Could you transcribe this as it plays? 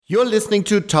You're listening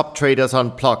to Top Traders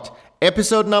Unplugged,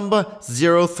 episode number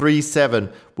 037,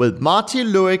 with Marty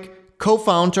Lueck,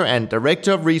 co-founder and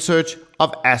director of research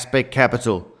of Aspect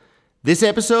Capital. This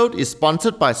episode is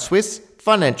sponsored by Swiss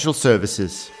Financial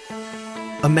Services.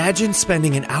 Imagine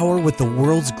spending an hour with the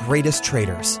world's greatest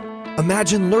traders.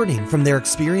 Imagine learning from their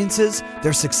experiences,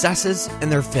 their successes,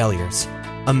 and their failures.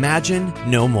 Imagine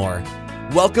no more.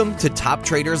 Welcome to Top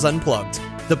Traders Unplugged,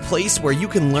 the place where you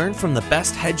can learn from the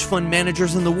best hedge fund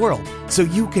managers in the world so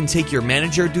you can take your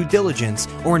manager due diligence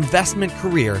or investment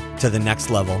career to the next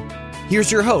level.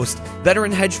 Here's your host,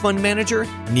 veteran hedge fund manager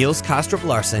Niels Kastrup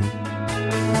Larsen.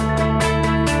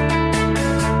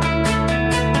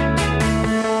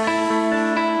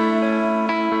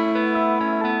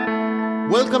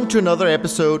 Welcome to another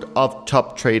episode of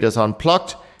Top Traders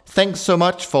Unplugged. Thanks so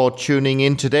much for tuning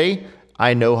in today.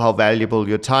 I know how valuable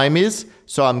your time is,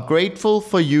 so I'm grateful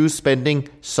for you spending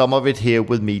some of it here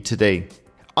with me today.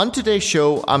 On today's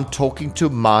show, I'm talking to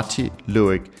Marty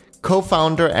Lueck,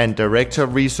 co-founder and director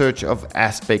of research of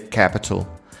Aspect Capital.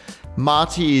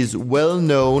 Marty is well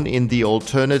known in the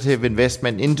alternative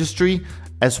investment industry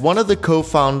as one of the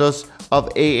co-founders of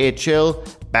AHL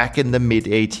back in the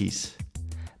mid-80s.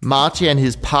 Marty and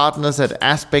his partners at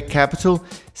Aspect Capital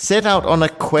set out on a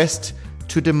quest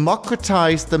to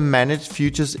democratize the managed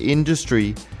futures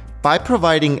industry by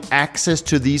providing access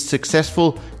to these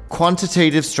successful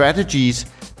quantitative strategies,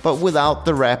 but without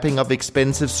the wrapping of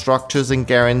expensive structures and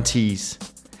guarantees.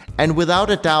 And without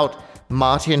a doubt,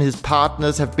 Marty and his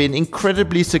partners have been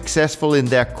incredibly successful in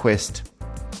their quest.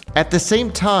 At the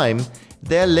same time,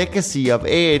 their legacy of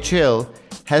AHL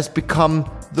has become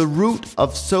the root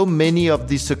of so many of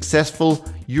the successful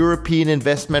European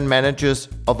investment managers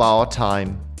of our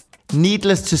time.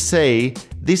 Needless to say,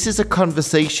 this is a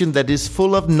conversation that is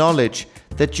full of knowledge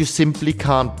that you simply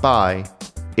can't buy.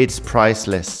 It's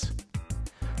priceless.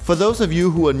 For those of you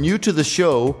who are new to the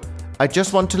show, I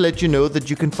just want to let you know that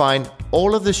you can find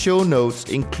all of the show notes,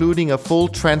 including a full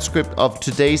transcript of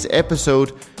today's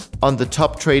episode, on the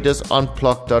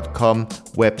toptradersunplugged.com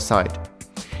website.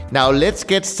 Now let's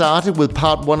get started with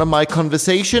part one of my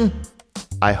conversation.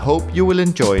 I hope you will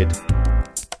enjoy it.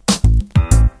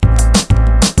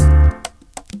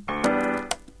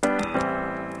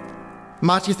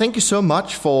 Marty, thank you so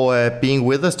much for being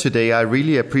with us today. I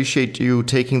really appreciate you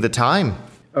taking the time.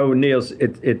 Oh, Niels,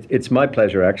 it's my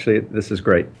pleasure, actually. This is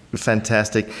great.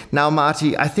 Fantastic. Now,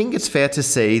 Marty, I think it's fair to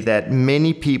say that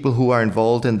many people who are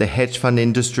involved in the hedge fund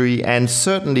industry, and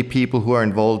certainly people who are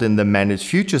involved in the managed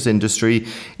futures industry,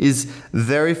 is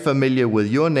very familiar with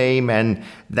your name and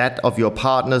that of your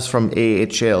partners from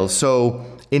AHL. So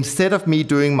instead of me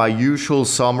doing my usual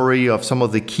summary of some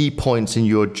of the key points in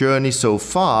your journey so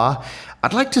far,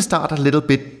 I'd like to start a little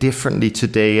bit differently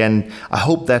today, and I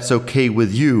hope that's okay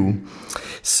with you.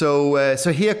 So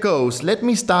here goes. Let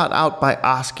me start out by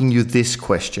asking you this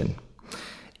question.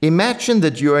 Imagine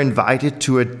that you're invited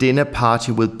to a dinner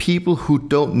party with people who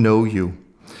don't know you.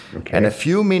 Okay. And a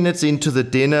few minutes into the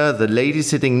dinner, the lady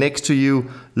sitting next to you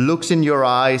looks in your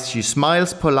eyes, she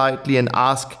smiles politely and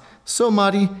asks, "So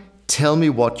Marty, tell me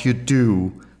what you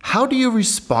do." How do you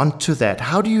respond to that?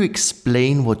 How do you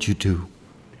explain what you do?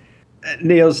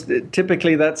 Niels,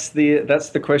 typically that's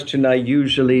the question I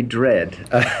usually dread.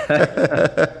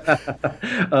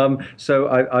 So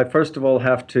I first of all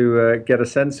have to get a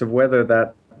sense of whether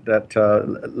that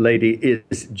lady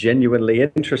is genuinely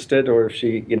interested, or if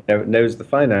she knows the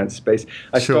finance space.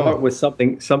 I Sure. start with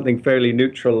something fairly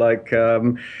neutral, like I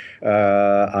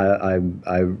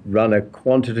run a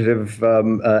quantitative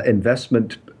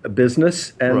investment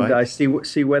business, and Right. I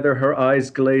see whether her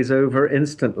eyes glaze over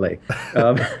instantly,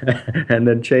 and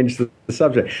then change the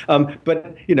subject.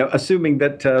 But assuming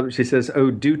that she says, "Oh,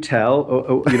 do tell,"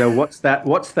 or what's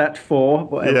that for?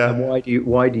 Yeah. And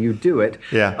why do you do it?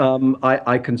 Yeah.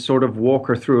 I can sort of walk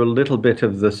her through a little bit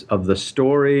of the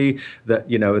story, that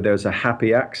there's a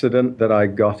happy accident that I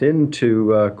got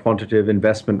into quantitative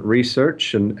investment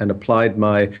research and applied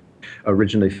my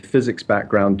originally physics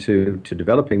background to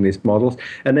developing these models.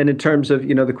 And then in terms of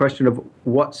the question of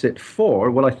what's it for,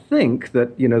 well, I think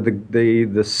that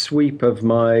the sweep of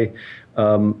my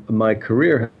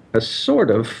career has sort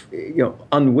of,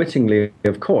 unwittingly,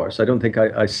 of course. I don't think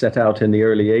I set out in the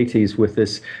early 80s with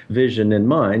this vision in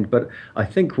mind, but I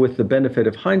think with the benefit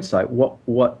of hindsight,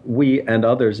 what we and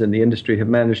others in the industry have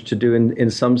managed to do in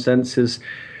some sense is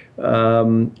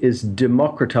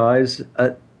democratize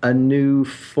a new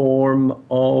form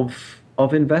of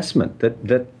investment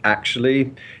that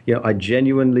actually, I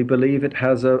genuinely believe it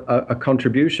has a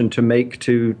contribution to make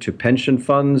to pension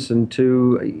funds and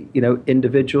to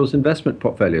individuals' investment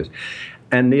portfolios.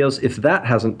 And Niels, if that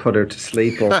hasn't put her to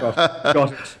sleep or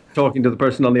got talking to the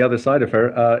person on the other side of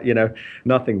her,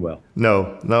 nothing will.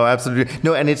 No, absolutely.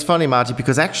 No, and it's funny, Marty,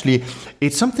 because actually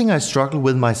it's something I struggle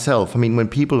with myself. I mean, when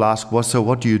people ask, well, so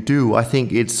what do you do? I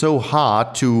think it's so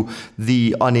hard to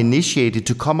the uninitiated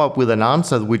to come up with an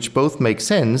answer which both makes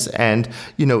sense and,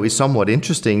 is somewhat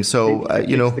interesting. So,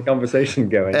 keeps the conversation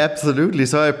going. Absolutely.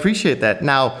 So I appreciate that.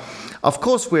 Now, of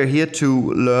course, we're here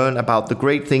to learn about the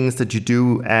great things that you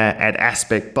do at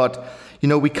Aspect, but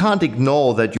we can't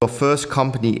ignore that your first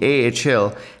company,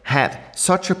 AHL, had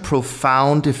such a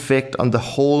profound effect on the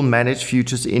whole managed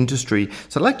futures industry.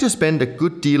 So I'd like to spend a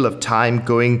good deal of time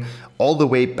going all the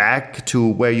way back to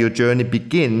where your journey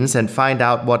begins and find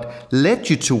out what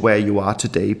led you to where you are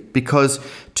today. Because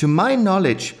to my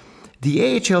knowledge,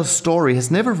 the AHL story has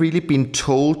never really been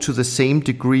told to the same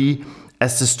degree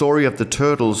as the story of the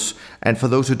turtles. And for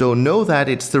those who don't know that,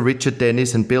 it's the Richard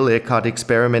Dennis and Bill Eckhart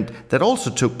experiment that also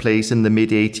took place in the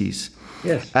mid-'80s.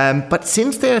 Yes. But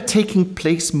since they are taking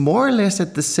place more or less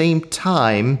at the same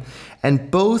time,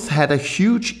 and both had a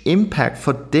huge impact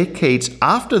for decades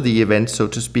after the event, so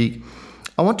to speak,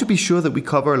 I want to be sure that we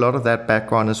cover a lot of that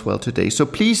background as well today. So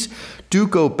please do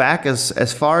go back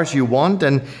as far as you want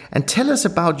and tell us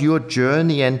about your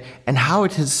journey and how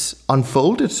it has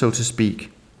unfolded, so to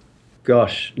speak.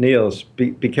 Gosh, Niels,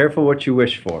 be careful what you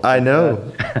wish for. I know.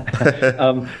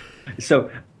 So,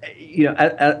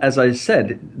 as I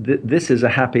said, this is a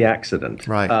happy accident.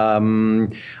 Right.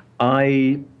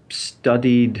 I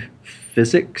studied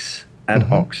physics at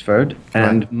Oxford,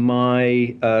 and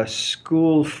my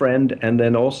school friend and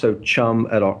then also chum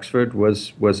at Oxford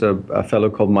was a fellow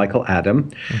called Michael Adam,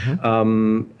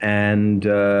 and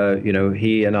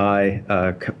he and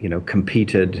I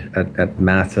competed at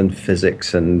math and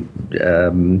physics, and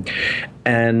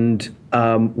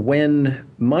when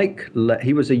Mike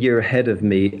he was a year ahead of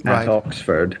me at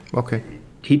Oxford. Okay.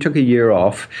 He took a year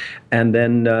off and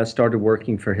then started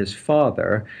working for his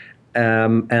father.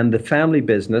 And the family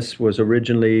business was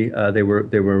originally they were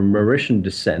Mauritian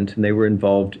descent, and they were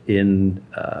involved in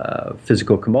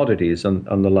physical commodities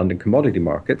on the London commodity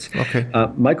markets. Okay.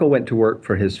 Michael went to work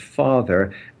for his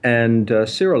father, and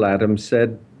Cyril Adams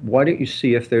said, "Why don't you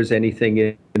see if there's anything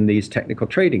in these technical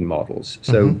trading models?"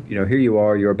 So here you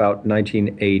are. You're about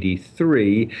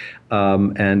 1983,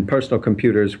 and personal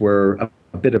computers were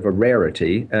a bit of a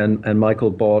rarity, and Michael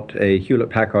bought a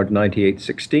Hewlett-Packard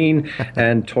 9816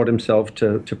 and taught himself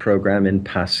to program in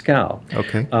Pascal.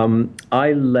 Okay.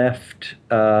 I left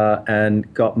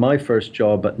and got my first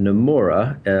job at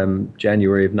Nomura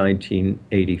January of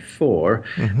 1984,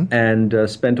 and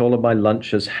spent all of my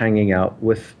lunches hanging out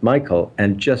with Michael,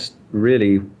 and just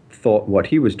really thought what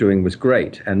he was doing was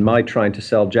great, and my trying to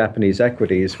sell Japanese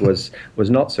equities was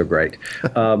not so great.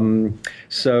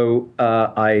 So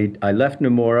I left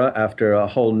Nomura after a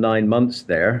whole 9 months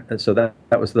there, and so that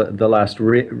was the last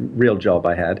real job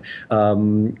I had,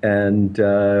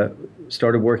 and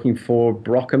started working for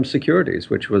Brockham Securities,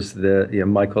 which was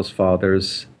Michael's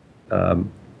father's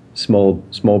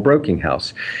small broking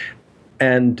house.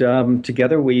 And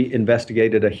together we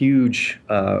investigated a huge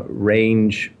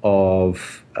range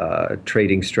of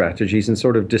trading strategies and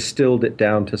sort of distilled it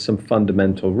down to some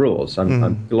fundamental rules.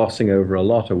 I'm glossing over a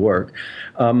lot of work.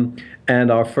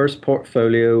 And our first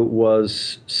portfolio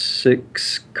was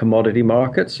 6 commodity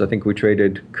markets. I think we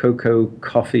traded cocoa,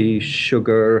 coffee,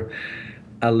 sugar,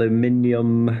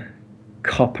 aluminium,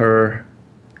 copper,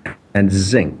 and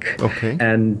zinc. Okay.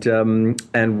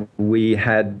 And we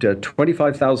had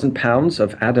 £25,000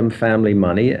 of Adam family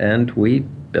money, and we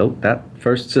built that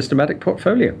first systematic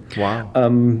portfolio. Wow.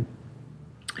 And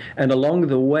along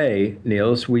the way,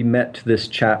 Niels, we met this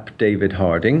chap, David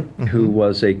Harding, who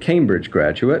was a Cambridge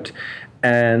graduate,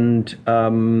 and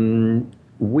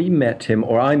we met him,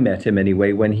 or I met him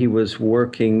anyway, when he was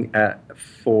working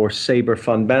for Sabre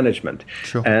Fund Management.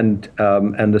 Sure. And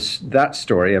that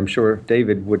story, I'm sure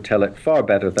David would tell it far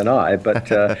better than I, but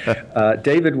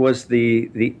David was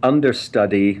the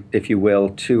understudy, if you will,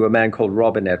 to a man called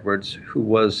Robin Edwards, who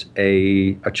was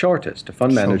a chartist, a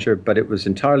fund manager, but it was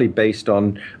entirely based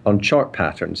on chart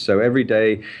patterns. So every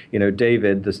day,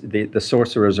 David, the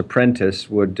sorcerer's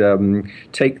apprentice, would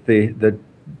take the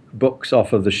books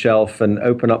off of the shelf and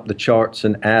open up the charts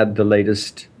and add the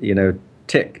latest,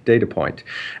 tick data point,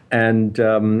 and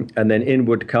then in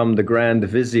would come the Grand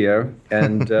Vizier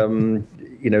and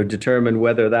determine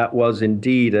whether that was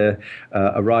indeed a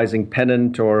rising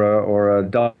pennant or a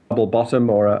double bottom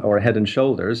or a head and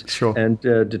shoulders, sure. And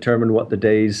determine what the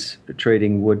day's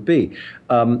trading would be.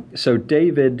 So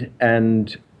David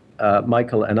and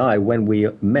Michael and I, when we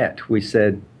met, we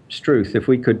said, Struth, if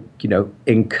we could,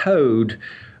 encode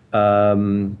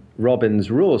Robin's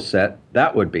rule set,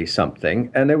 that would be something.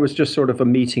 And there was just sort of a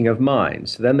meeting of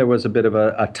minds. Then there was a bit of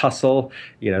a tussle.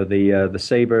 The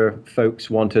Sabre folks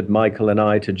wanted Michael and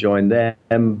I to join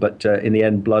them, but in the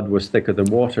end, blood was thicker than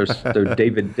water. So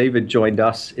David joined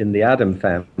us in the Adam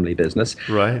family business.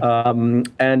 Right.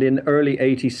 And in early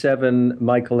 '87,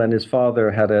 Michael and his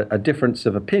father had a difference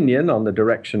of opinion on the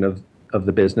direction of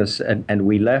the business, and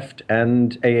we left,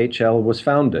 and AHL was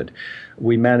founded.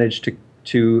 We managed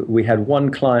we had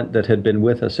one client that had been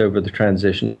with us over the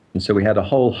transition, so we had a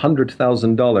whole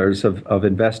 $100,000 of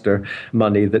investor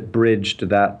money that bridged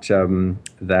that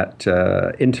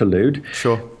interlude.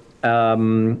 Sure.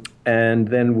 And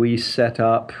then we set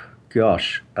up,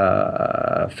 February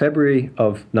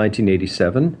of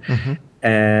 1987. Mm-hmm.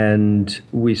 And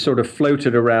we sort of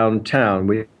floated around town.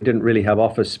 We didn't really have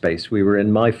office space. We were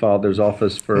in my father's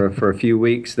office for a few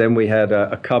weeks. Then we had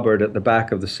a cupboard at the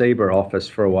back of the Sabre office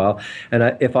for a while.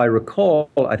 And if I recall,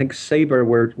 I think Sabre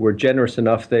were generous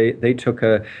enough. They took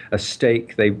a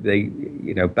stake. They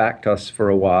backed us for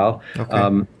a while.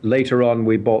 Okay. Later on,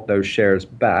 we bought those shares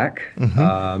back.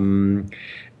 Mm-hmm.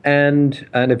 And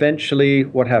eventually,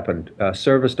 what happened?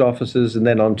 Serviced offices, and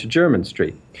then on to Jermyn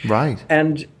Street. Right.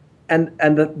 And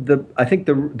I think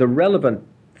the relevant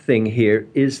thing here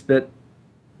is that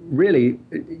really,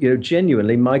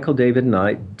 genuinely, Michael, David, and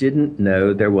I didn't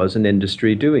know there was an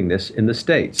industry doing this in the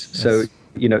States. Yes. So,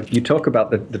 you talk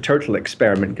about the turtle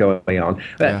experiment going on.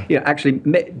 Yeah. Actually,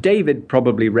 David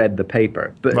probably read the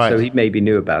paper, but right. So he maybe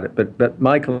knew about it. But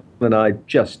Michael and I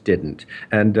just didn't.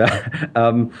 And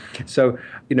so,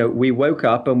 we woke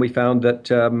up and we found that.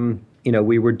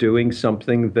 We were doing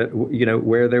something that,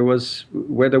 where there was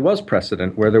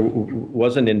precedent, where there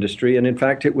was an industry. And in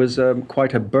fact, it was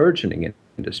quite a burgeoning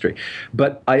industry.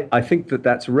 But I think that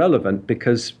that's relevant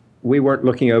because we weren't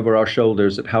looking over our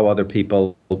shoulders at how other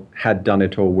people had done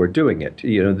it or were doing it.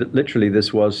 Literally,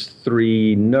 this was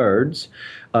three nerds,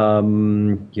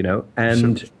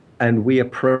 and we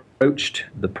approached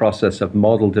the process of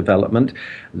model development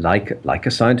like a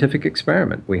scientific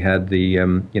experiment. We had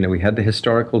the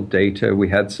historical data. We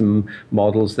had some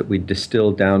models that we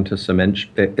distilled down to some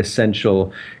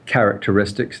essential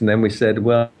characteristics, and then we said,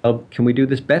 well, can we do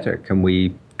this better? Can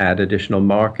we add additional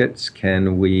markets?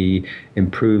 Can we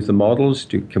improve the models?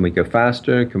 Can we go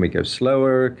faster? Can we go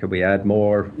slower? Can we add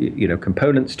more,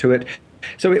 components to it?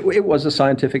 So it was a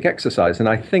scientific exercise, and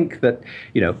I think that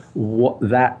what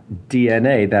that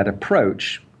DNA, that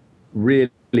approach,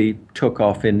 really took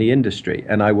off in the industry.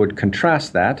 And I would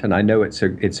contrast that, and I know it's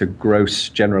a gross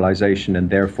generalization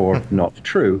and therefore not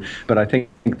true, but I think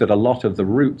that a lot of the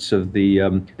roots of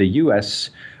the U.S.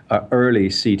 Early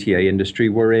CTA industry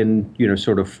were in,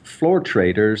 sort of floor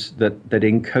traders that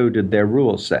encoded their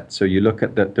rule set. So you look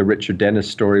at the Richard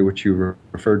Dennis story, which you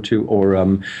referred to,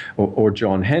 or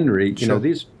John Henry. Sure.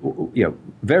 These,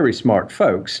 very smart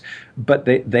folks, but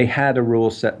they had a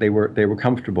rule set they were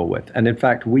comfortable with. And in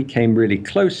fact, we came really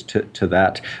close to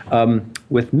that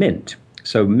with Mint.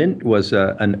 So Mint was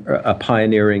a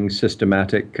pioneering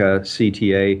systematic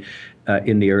CTA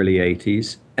in the early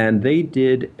 80s. And they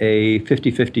did a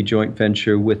 50-50 joint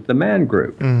venture with the Mann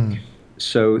Group. Mm.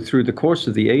 So through the course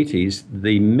of the 80s,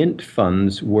 the Mint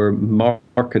funds were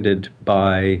marketed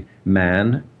by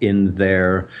Mann in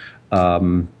their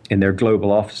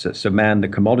global offices. So Mann, the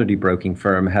commodity broking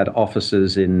firm, had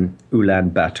offices in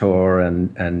Ulaanbaatar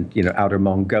and outer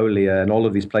Mongolia and all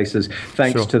of these places,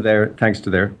 thanks to their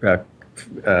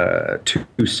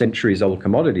 2 centuries old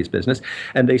commodities business,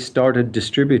 and they started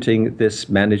distributing this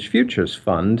managed futures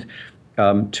fund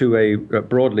to a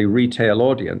broadly retail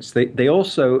audience. They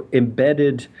also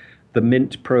embedded the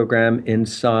Mint program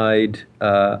inside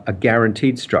a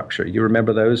guaranteed structure. You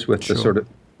remember those with the sort of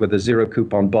with a zero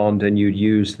coupon bond, and you'd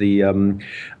use the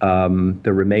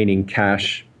remaining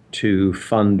cash to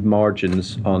fund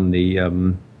margins on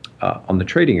the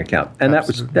trading account, and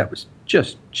Absolutely. that was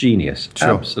just genius,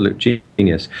 absolute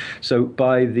genius. So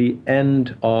by the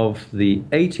end of the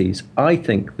 80s, I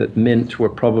think that Mint were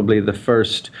probably the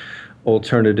first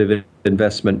alternative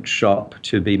investment shop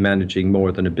to be managing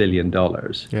more than $1 billion.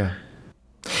 Yeah.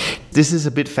 This is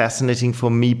a bit fascinating for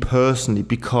me personally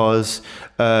because,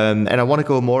 and I want to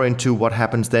go more into what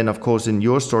happens then, of course, in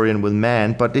your story and with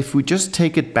Mann, but if we just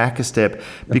take it back a step,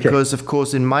 because of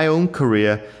course, in my own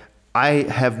career, I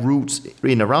have roots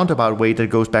in a roundabout way that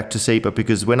goes back to Sabre,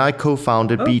 because when I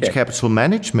co-founded Beach Capital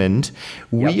Management,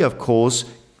 we, of course,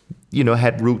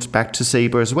 had roots back to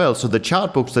Sabre as well. So the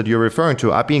chart books that you're referring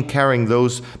to, I've been carrying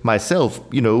those myself,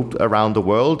 around the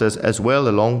world as well,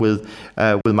 along with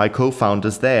my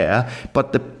co-founders there.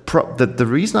 But the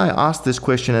reason I asked this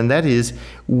question, and that is,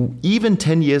 even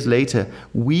 10 years later,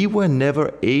 we were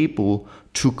never able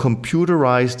to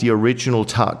computerize the original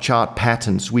chart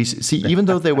patterns. We see, even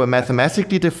though they were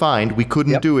mathematically defined, we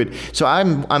couldn't do it. So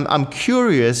I'm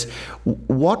curious,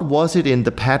 what was it in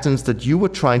the patterns that you were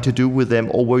trying to do with them,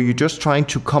 or were you just trying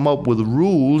to come up with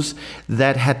rules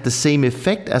that had the same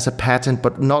effect as a pattern,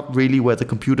 but not really where the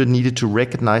computer needed to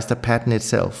recognize the pattern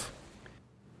itself?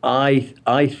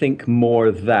 I think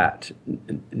more that,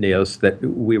 Niels, that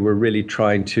we were really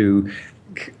trying to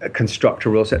construct a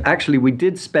rule set. Actually, we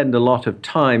did spend a lot of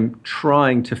time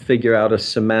trying to figure out a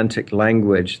semantic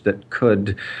language that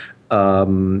could,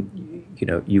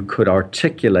 you could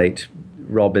articulate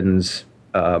Robin's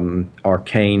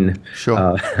arcane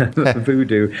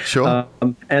voodoo. Sure.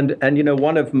 And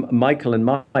one of Michael and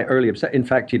my early in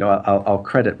fact, I'll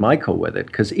credit Michael with it,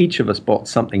 because each of us brought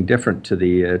something different to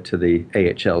the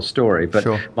AHL story. But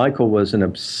Michael was an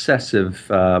obsessive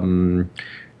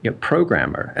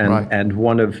programmer, and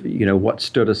one of what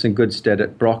stood us in good stead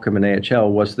at Brockham and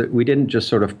AHL was that we didn't just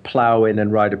sort of plow in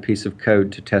and write a piece of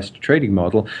code to test a trading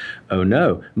model. Oh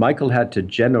no, Michael had to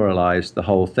generalize the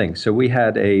whole thing. So we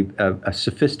had a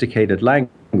sophisticated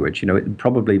language,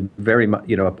 probably very much,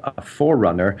 a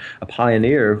forerunner, a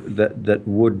pioneer that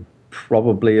would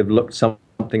probably have looked something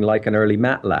like an early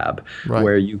MATLAB,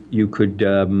 where you could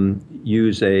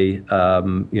use an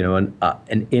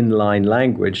inline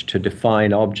language to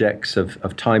define objects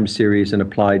of time series and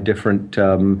apply different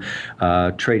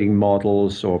trading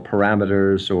models or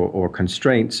parameters or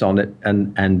constraints on it,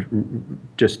 and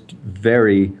just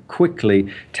very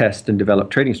quickly test and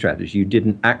develop trading strategies. You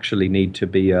didn't actually need to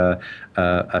be a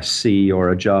C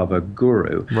or a Java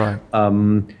guru. Right.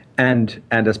 And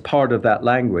as part of that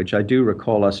language, I do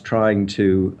recall us trying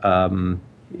to,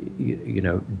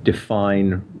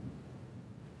 define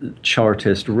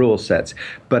chartist rule sets,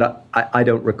 but I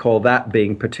don't recall that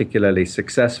being particularly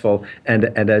successful. And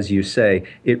as you say,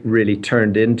 it really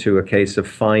turned into a case of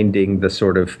finding the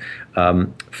sort of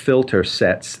filter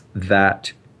sets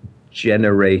that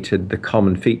generated the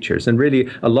common features. And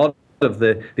really, a lot of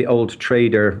the old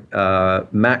trader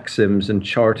maxims and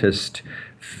chartist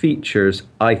features,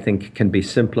 I think, can be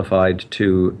simplified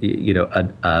to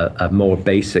a more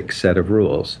basic set of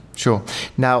rules. Sure.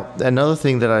 Now, another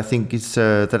thing that I think is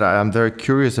that I'm very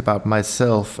curious about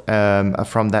myself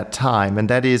from that time, and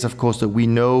that is, of course, that we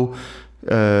know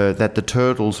that the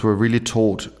turtles were really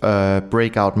taught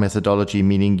breakout methodology,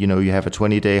 meaning you have a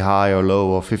 20-day high or low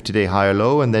or 50-day high or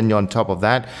low, and then you're on top of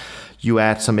that, you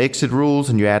add some exit rules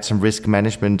and you add some risk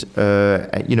management,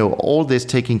 all this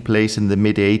taking place in the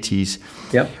mid-'80s.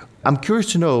 Yep. I'm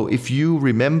curious to know if you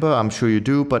remember, I'm sure you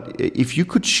do, but if you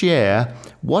could share,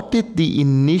 what did the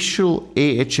initial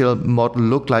AHL model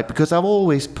look like? Because I've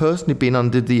always personally been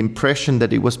under the impression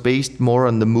that it was based more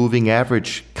on the moving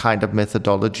average kind of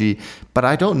methodology, but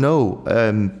I don't know.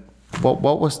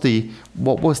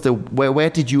 Where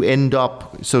did you end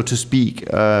up, so to speak,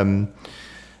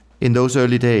 in those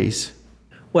early days?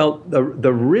 Well, the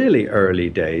really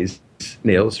early days,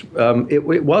 Niels,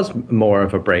 it was more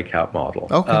of a breakout model.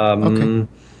 Okay.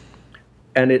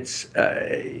 And it's,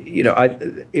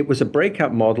 it was a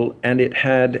breakout model, and it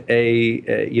had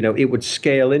it would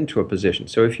scale into a position.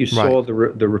 So if you saw the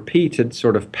repeated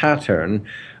sort of pattern,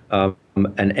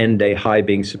 an end day high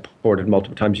being supported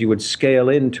multiple times, you would scale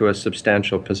into a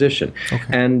substantial position. Okay.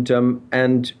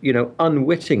 And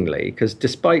unwittingly, because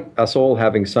despite us all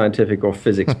having scientific or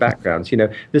physics backgrounds,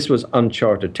 this was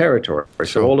uncharted territory. Sure.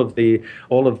 So all of the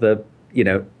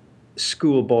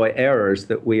schoolboy errors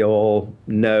that we all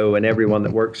know, and everyone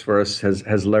that works for us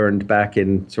has learned back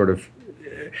in sort of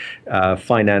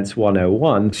Finance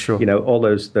 101, sure. All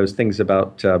those things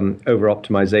about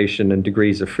over-optimization and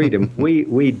degrees of freedom.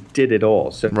 we did it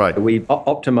all. So we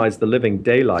optimized the living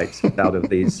daylights out of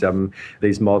these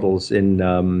models in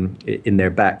their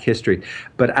back history.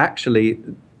 But actually,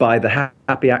 by the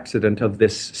happy accident of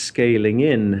this scaling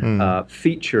in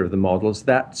feature of the models,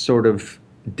 that sort of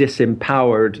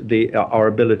disempowered our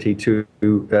ability to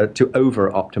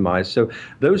over-optimize. So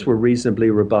those were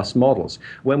reasonably robust models.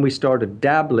 When we started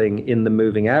dabbling in the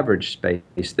moving average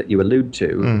space that you allude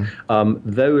to,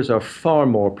 those are far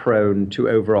more prone to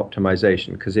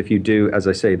over-optimization, because if you do, as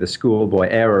I say, the schoolboy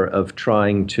error of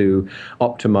trying to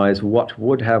optimize what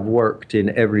would have worked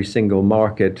in every single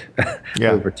market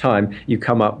over time, you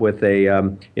come up with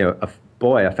a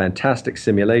boy, a fantastic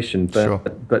simulation,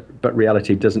 but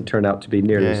reality doesn't turn out to be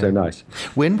nearly so nice.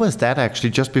 When was that actually?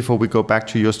 Just before we go back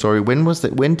to your story, when was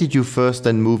that? When did you first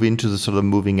then move into the sort of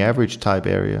moving average type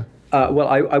area? Well,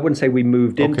 I wouldn't say we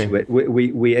moved into it.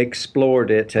 We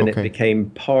explored it, and it became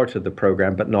part of the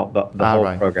program, but not the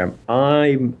whole program.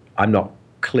 I'm not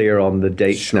clear on the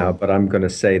dates now, but I'm going to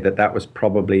say that was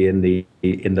probably in the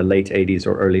late 80s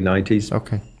or early 90s.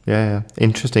 Okay. Yeah,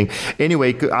 interesting.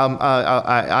 Anyway,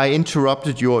 I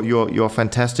interrupted your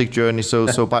fantastic journey.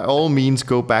 So by all means,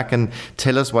 go back and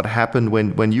tell us what happened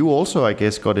when you also, I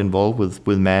guess, got involved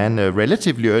with Man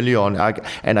relatively early on.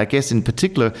 And I guess in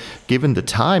particular, given the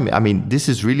time, I mean, this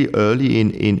is really early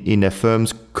in a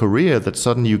firm's career that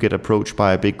suddenly you get approached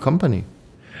by a big company.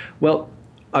 Well,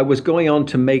 I was going on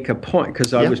to make a point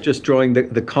because I was just drawing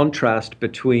the contrast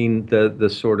between the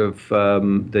sort of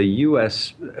the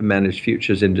U.S. managed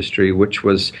futures industry, which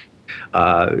was,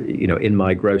 in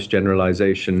my gross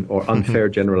generalization or unfair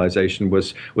generalization,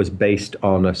 was based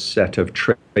on a set of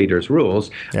traders'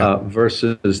 rules,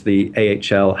 versus the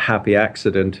AHL happy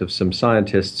accident of some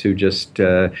scientists who just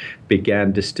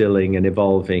began distilling and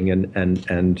evolving and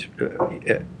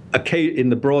in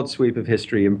the broad sweep of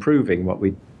history, improving what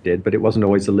we did, but it wasn't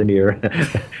always a linear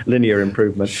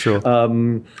improvement. Sure.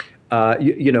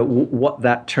 What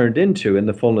that turned into in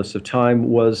the fullness of time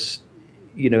was,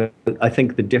 I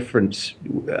think the difference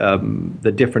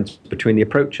between the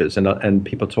approaches, and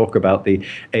people talk about the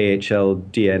AHL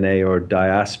DNA or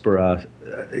diaspora,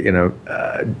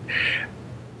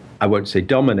 I won't say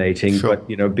dominating, but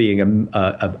being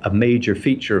a major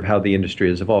feature of how the industry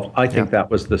has evolved. I think that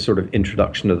was the sort of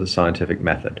introduction of the scientific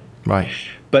method. Right.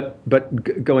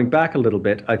 But going back a little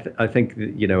bit, I think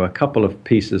a couple of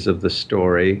pieces of the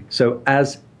story. So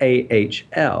as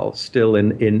AHL, still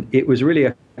in it was really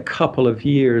a couple of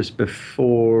years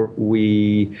before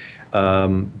we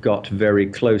got very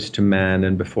close to Man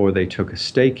and before they took a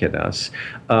stake in us,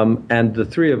 and the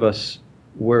three of us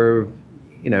were,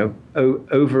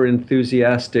 over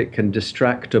enthusiastic and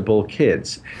distractible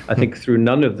kids. I think through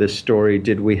none of this story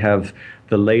did we have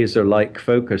the laser-like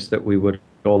focus that we would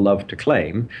all love to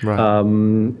claim. Right.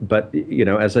 But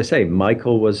as I say,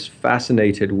 Michael was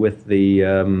fascinated with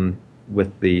the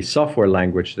software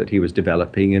language that he was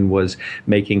developing and was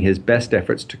making his best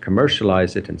efforts to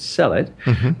commercialize it and sell it.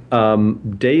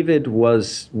 Mm-hmm. David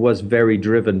was very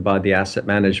driven by the asset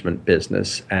management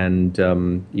business, and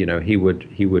he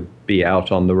would be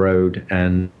out on the road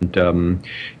and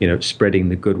spreading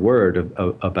the good word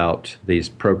about these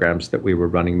programs that we were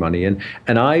running money in.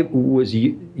 And I was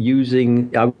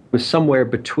I was somewhere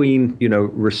between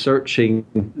researching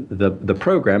the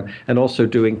program and also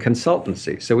doing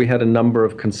consultancy. So we had a number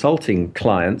of consulting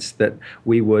clients that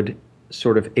we would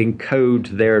sort of encode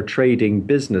their trading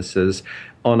businesses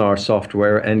on our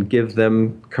software and give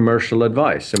them commercial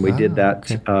advice. And we did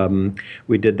that. Okay.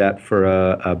 We did that for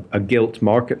a gilt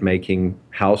market making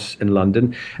house in London.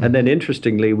 Mm-hmm. And then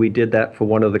interestingly, we did that for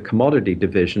one of the commodity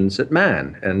divisions at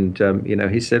Man. And,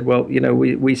 he said, well,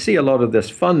 we see a lot of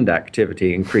this fund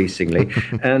activity increasingly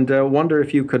and wonder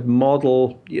if you could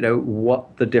model,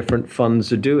 what the different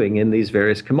funds are doing in these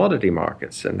various commodity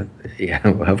markets. And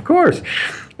of course.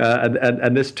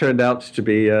 And this turned out to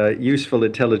be useful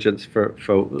intelligence for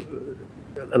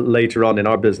later on in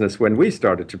our business when we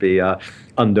started to be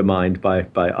undermined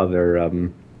by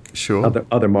other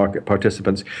other market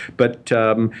participants. But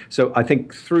so I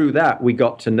think through that we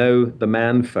got to know the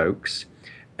Man folks,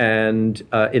 and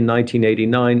in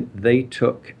 1989 they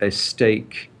took a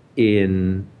stake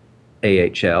in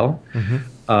AHL. Mm-hmm.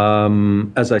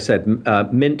 As I said,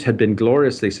 Mint had been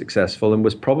gloriously successful and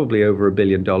was probably over $1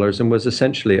 billion and was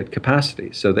essentially at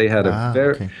capacity. So they had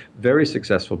a very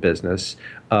successful business.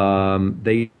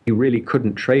 They really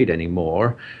couldn't trade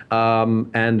anymore.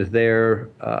 And their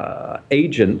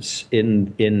agents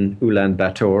in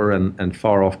Ulaanbaatar and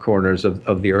far off corners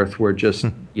of the earth were just,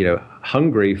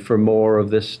 hungry for more of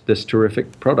this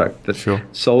terrific product that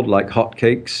sold like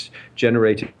hotcakes,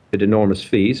 generated enormous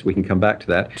fees. We can come back to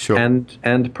that,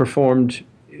 and performed,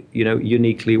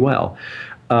 uniquely well.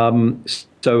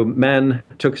 So Man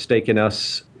took a stake in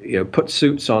us, put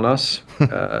suits on us,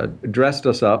 dressed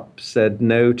us up, said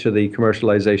no to the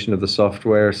commercialization of the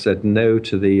software, said no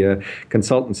to the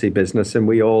consultancy business, and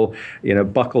we all,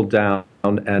 buckled down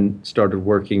and started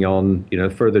working on,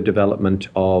 further development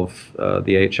of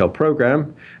the AHL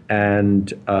program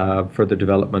and further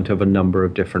development of a number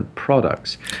of different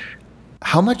products.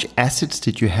 How much assets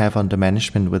did you have under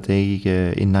management with in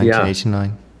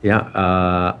 1989?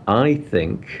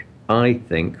 I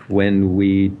think when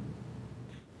we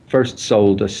first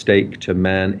sold a stake to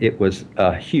Man, it was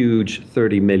a huge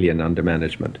 30 million under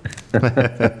management.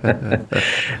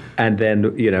 And then,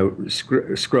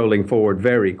 scrolling forward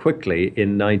very quickly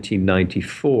in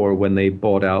 1994, when they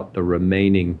bought out the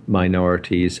remaining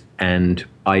minorities and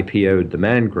IPO'd the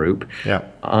Man Group, yeah.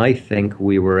 I think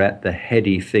we were at the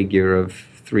heady figure of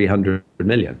 300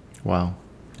 million. Wow.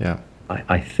 Yeah.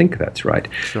 I think that's right.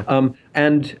 Sure.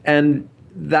 And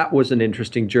that was an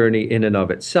interesting journey in and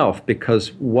of itself,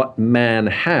 because what Man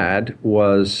had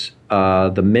was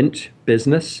the mint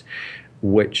business,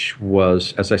 which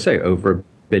was, as I say, over $1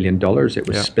 billion. It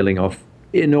was spilling off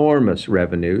enormous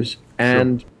revenues.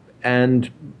 And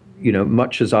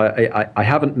much as I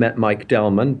haven't met Mike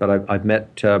Delman, but I've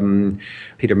met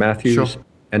Peter Matthews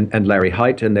and Larry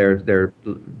Height, and they're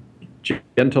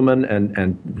gentlemen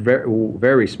and very,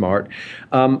 very smart.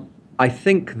 I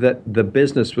think that the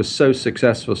business was so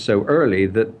successful so early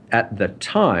that at the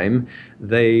time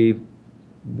they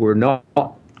were not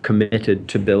committed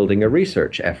to building a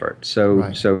research effort.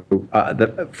 From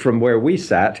where we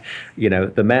sat,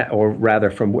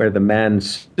 from where the Man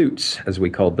suits, as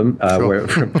we called them,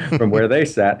 from where they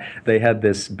sat, they had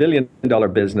this $1 billion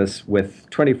business with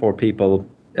 24 people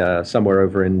somewhere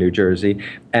over in New Jersey,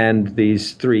 and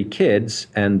these 3 kids,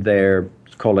 and their,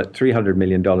 call it $300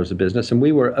 million of business. And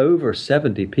we were over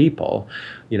 70 people,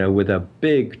 with a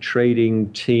big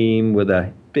trading team, with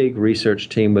a big research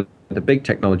team, with a big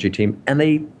technology team. And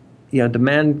they, the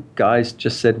Man guys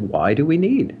just said, why do we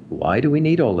need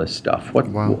all this stuff?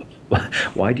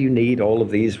 Why do you need all of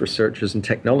these researchers and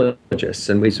technologists?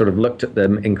 And we sort of looked at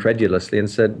them incredulously and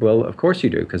said, well, of course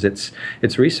you do, because it's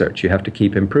research. You have to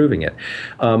keep improving it.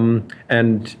 And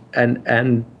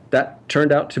that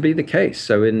turned out to be the case.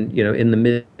 So in the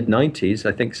mid-90s,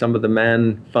 I think some of the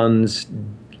Man funds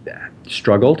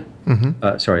struggled.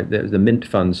 Mm-hmm. The mint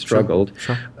funds struggled.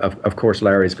 Sure. Of course,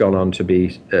 Larry's gone on to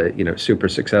be super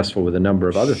successful with a number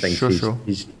of other things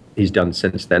he's done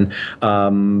since then.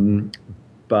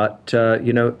 But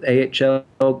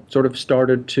AHL sort of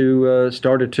started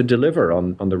to deliver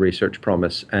on the research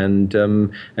promise, and a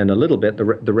little bit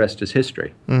the rest is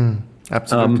history.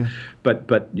 Absolutely. But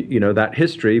that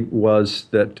history was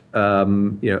that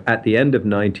at the end of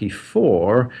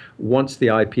 '94, once the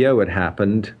IPO had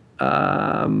happened,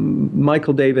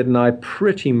 Michael, David, and I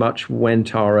pretty much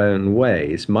went our own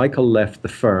ways. Michael left the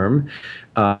firm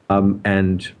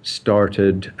and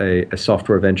started a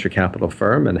software venture capital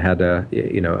firm, and had a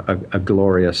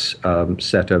glorious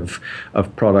set of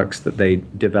products that they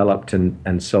developed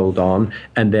and sold on,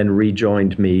 and then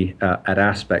rejoined me at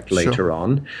Aspect later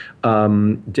on.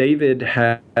 David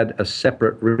had a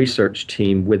separate research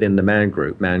team within the Man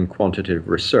Group, Man Quantitative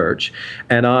Research,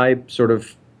 and I sort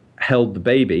of held the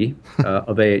baby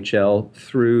of AHL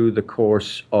through the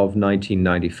course of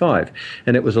 1995.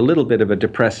 And it was a little bit of a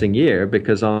depressing year,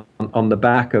 because on the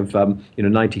back of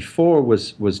 94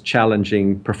 was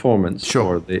challenging performance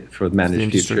for the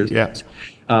managed futures. Yeah.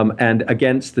 And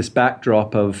against this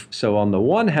backdrop of, so on the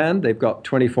one hand, they've got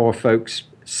 24 folks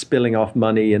spilling off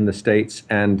money in the States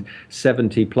and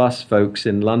 70 plus folks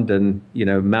in London,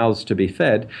 mouths to be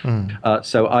fed.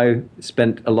 So I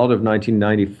spent a lot of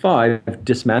 1995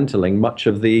 dismantling much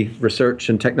of the research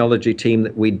and technology team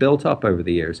that we'd built up over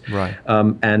the years. Right.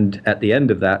 And at the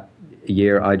end of that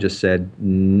year, I just said,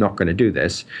 not going to do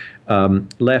this.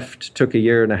 Left, took a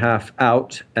year and a half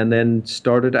out, and then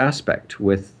started Aspect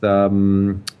with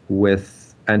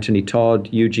Anthony Todd,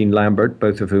 Eugene Lambert,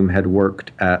 both of whom had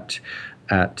worked at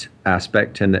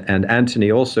Aspect, and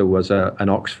Anthony also was an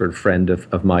Oxford friend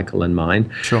of Michael and mine.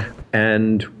 Sure.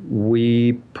 And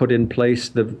we put in place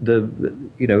the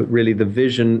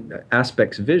vision.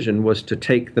 Aspect's vision was to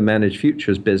take the managed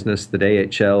futures business that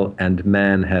AHL and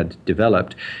Man had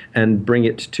developed and bring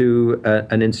it to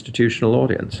an institutional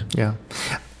audience. Yeah.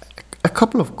 A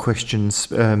couple of questions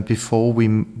before we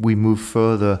move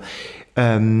further.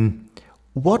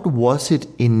 What was it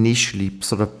initially,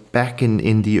 sort of back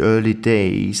in the early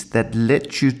days, that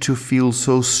led you to feel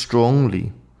so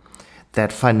strongly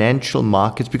that financial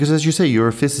markets, because as you say, you're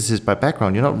a physicist by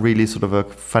background, you're not really sort of a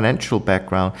financial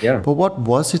background. Yeah. But what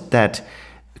was it that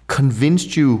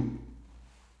convinced you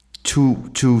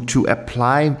to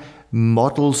apply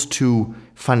models to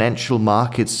financial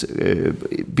markets,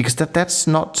 because that's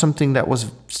not something that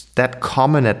was that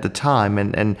common at the time,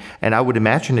 and I would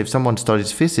imagine if someone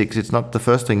studies physics, it's not the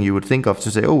first thing you would think of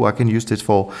to say, oh, I can use this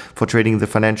for trading the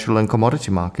financial and commodity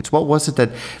markets. What was it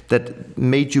that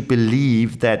made you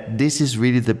believe that this is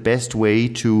really the best way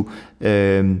to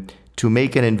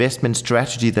make an investment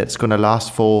strategy that's going to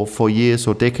last for years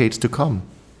or decades to come?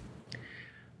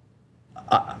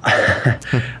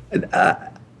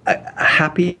 a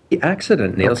happy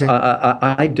accident, Niels. Okay.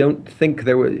 I don't think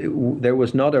there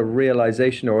was not a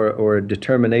realization or a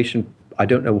determination. I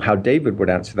don't know how David would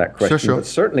answer that question, Sure. but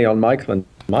certainly on Michael and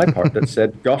my part, that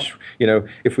said, "Gosh,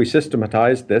 if we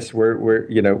systematize this, we're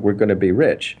going to be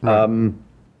rich." Right.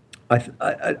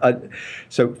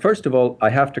 So first of all, I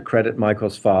have to credit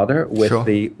Michael's father with Sure.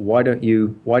 why don't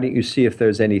you see if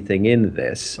there's anything in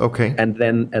this? Okay. And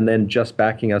then just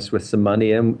backing us with some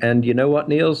money, and you know what,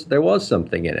 Niels, there was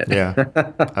something in it. Yeah.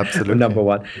 Absolutely. Number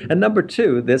one, and number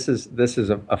two, this is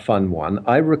a fun one.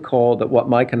 I recall that what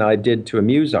Mike and I did to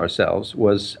amuse ourselves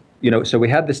was, so we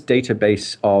had this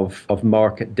database of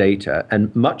market data,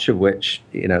 and much of which,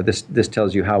 this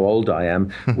tells you how old I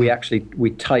am. we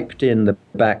typed in the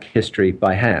back history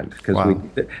by hand, because Wow.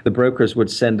 the brokers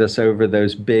would send us over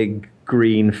those big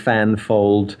green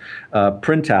fanfold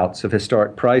printouts of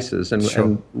historic prices, and, Sure.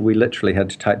 and we literally had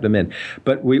to type them in.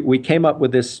 But we came up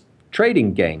with this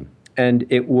trading game. And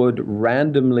it would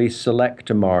randomly select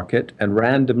a market and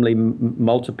randomly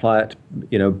multiply it,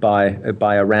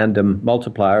 by a random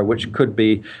multiplier, which could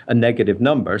be a negative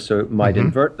number, so it might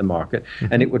invert the market.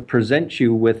 And it would present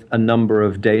you with a number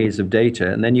of days of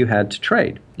data, and then you had to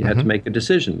trade. You had to make a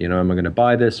decision. Am I going to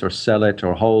buy this or sell it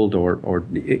or hold or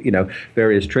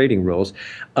various trading rules,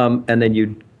 and then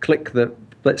you'd click the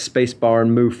space bar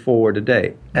and move forward a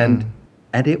day, and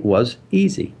it was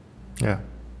easy. Yeah.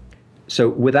 So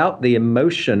without the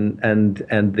emotion and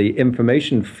the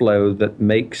information flow that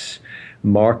makes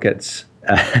markets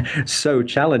so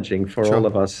challenging for Sure. all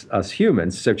of us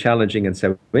humans, so challenging and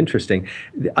so interesting,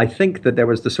 I think that there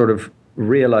was the sort of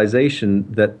realization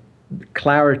that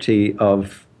clarity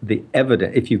of the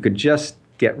evidence, if you could just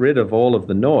get rid of all of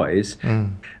the noise,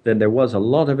 then there was a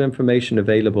lot of information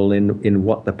available in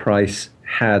what the price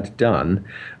had done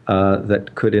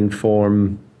that could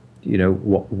inform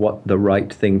what the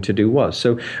right thing to do was.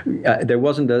 So there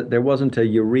wasn't a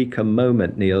eureka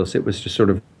moment, Niels. It was just sort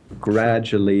of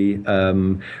gradually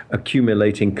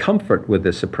accumulating comfort with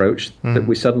this approach that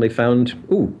we suddenly found,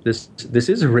 this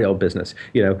is a real business.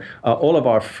 All of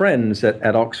our friends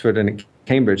at Oxford and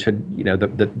Cambridge had,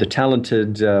 the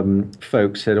talented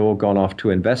folks had all gone off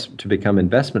to become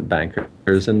investment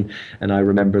bankers, and I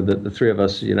remember that the three of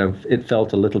us, it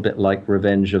felt a little bit like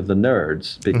Revenge of the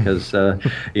Nerds, because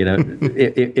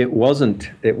it wasn't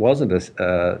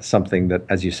something that,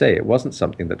 as you say, it wasn't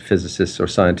something that physicists or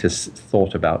scientists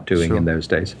thought about doing Sure. in those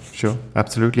days. Sure,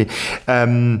 absolutely.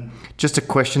 Just a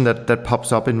question that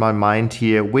pops up in my mind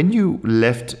here. When you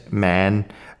left Man,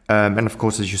 and of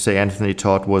course, as you say, Anthony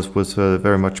Todd was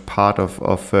very much part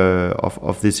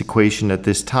of this equation at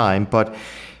this time. But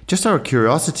just out of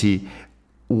curiosity,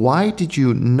 why did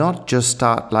you not just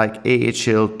start like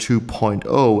AHL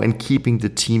 2.0 and keeping the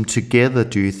team together,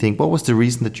 do you think? What was the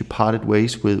reason that you parted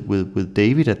ways with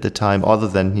David at the time, other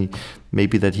than he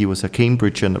was a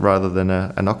Cambridger rather than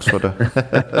an Oxforder?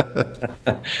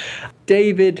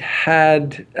 David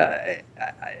had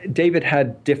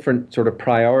different sort of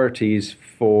priorities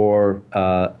for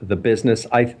the business.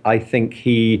 I think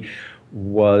he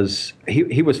was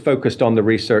focused on the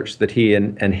research that he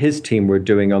and his team were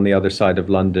doing on the other side of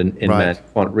London in Right.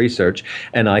 quant research,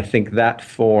 and I think that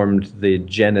formed the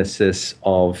genesis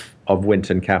of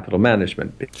Winton Capital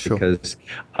Management, Sure. because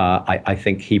I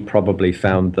think he probably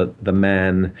found the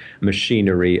Man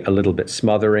machinery a little bit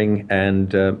smothering,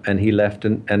 and he left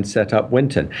and set up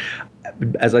Winton.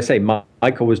 As I say,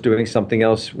 Michael was doing something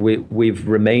else. We've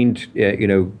remained,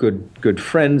 good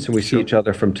friends, and we see each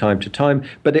other from time to time.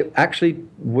 But it actually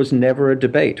was never a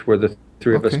debate. Were the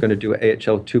three of us going to do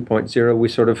AHL 2.0? We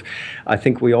sort of, I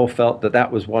think we all felt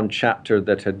that was one chapter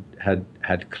that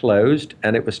had closed,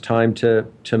 and it was time to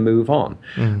move on.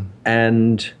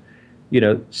 And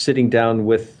sitting down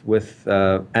with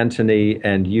Anthony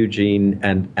and Eugene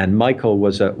and Michael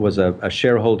was a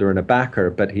shareholder and a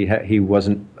backer, but he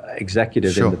wasn't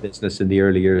executive Sure. in the business in the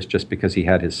early years just because he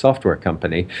had his software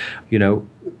company.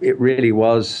 It really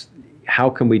was, how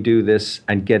can we do this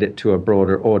and get it to a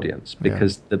broader audience?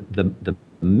 Because the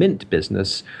Mint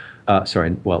business,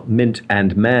 Mint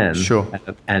and Man, Sure.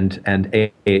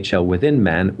 and AHL within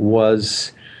Man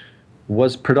was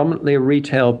predominantly a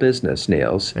retail business,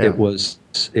 Niels. Yeah. It was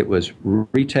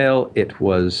retail. It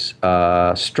was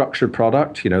structured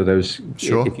product. Those,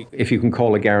 Sure. if you can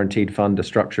call a guaranteed fund a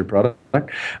structured product,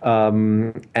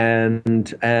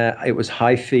 and it was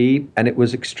high fee, and it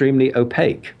was extremely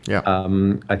opaque. Yeah.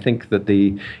 I think that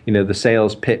the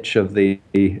sales pitch of the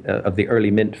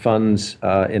early Mint funds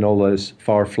in all those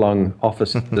far flung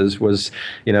offices was,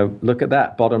 look at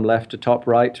that, bottom left to top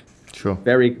right. Sure.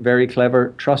 Very, very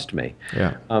clever. Trust me.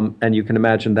 Yeah. And you can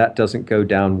imagine that doesn't go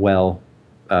down well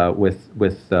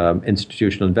with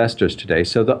institutional investors today.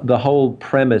 So the whole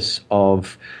premise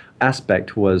of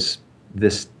Aspect was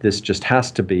this just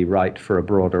has to be right for a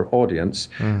broader audience.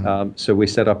 So we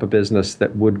set up a business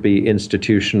that would be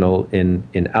institutional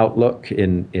in outlook,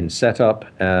 in setup,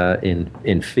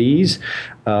 in fees,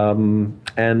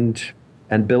 and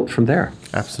built from there.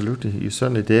 Absolutely, you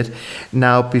certainly did.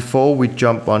 Now, before we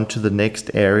jump on to the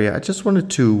next area, I just wanted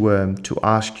to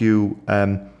ask you,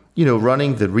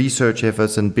 running the research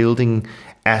efforts and building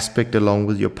Aspect along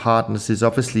with your partners is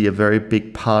obviously a very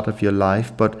big part of your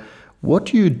life, but what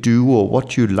do you do or what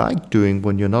do you like doing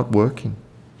when you're not working?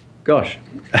 Gosh,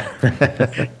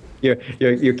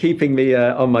 you're keeping me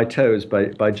on my toes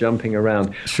by jumping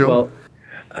around. Sure. Well,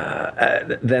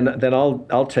 then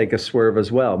I'll take a swerve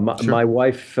as well. Sure. My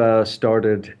wife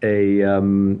started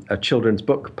a children's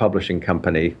book publishing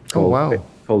company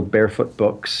called Barefoot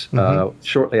Books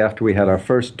shortly after we had our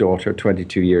first daughter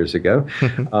 22 years ago,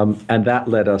 and that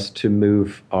led us to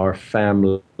move our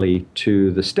family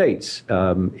to the States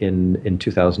in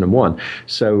 2001.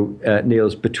 So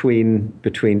Niels,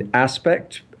 between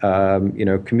Aspect,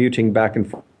 commuting back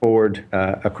and forward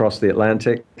across the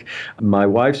Atlantic, my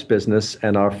wife's business,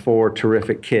 and our 4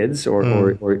 terrific kids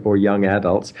or young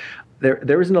adults,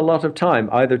 there isn't a lot of time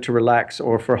either to relax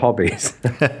or for hobbies.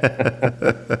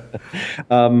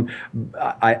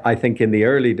 I think in the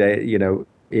early days,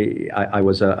 I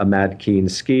was a mad keen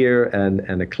skier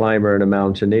and a climber and a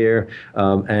mountaineer,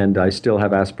 and I still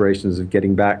have aspirations of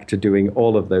getting back to doing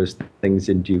all of those things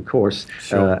in due course.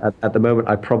 Sure. At the moment,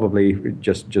 I probably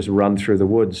just run through the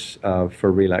woods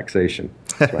for relaxation.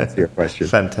 To answer your question.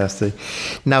 Fantastic.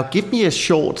 Now, give me a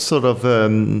short sort of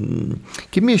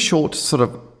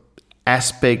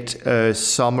Aspect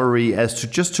summary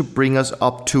as to bring us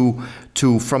up to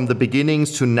from the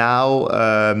beginnings to now,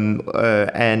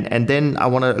 and then I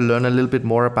want to learn a little bit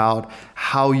more about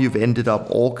how you've ended up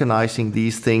organizing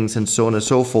these things and so on and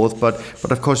so forth. But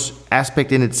of course,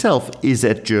 Aspect in itself is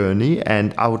a journey,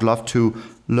 and I would love to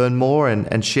learn more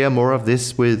and share more of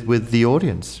this with the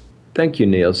audience. Thank you,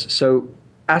 Niels. So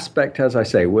Aspect, as I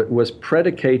say, was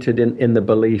predicated in the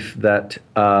belief that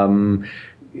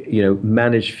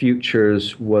managed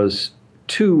futures was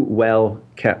too well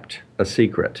kept a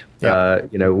secret. Yeah.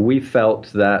 We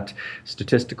felt that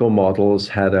statistical models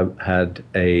had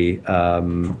a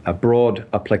broad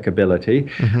applicability,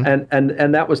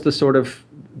 and that was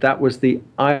the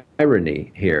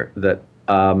irony here, that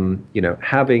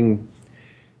having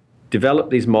developed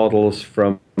these models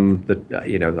from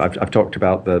I've talked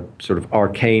about the sort of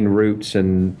arcane roots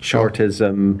and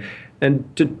chartism, and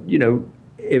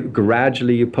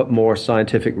gradually you put more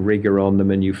scientific rigor on them,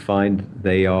 and you find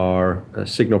they are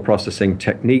signal processing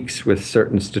techniques with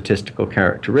certain statistical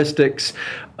characteristics,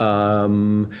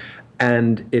 and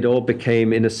it all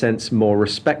became, in a sense, more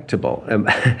respectable.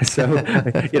 So,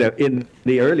 in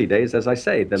the early days, as I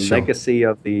say, the legacy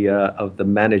of the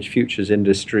managed futures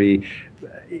industry,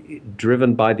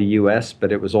 driven by the U.S.,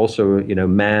 but it was also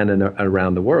man and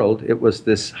around the world. It was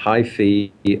this high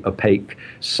fee, opaque,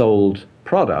 sold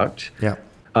product. Yeah.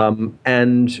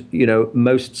 And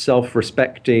most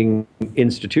self-respecting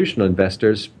institutional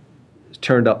investors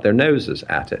turned up their noses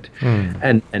at it.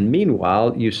 And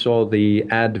meanwhile, you saw the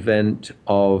advent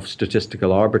of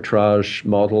statistical arbitrage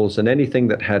models, and anything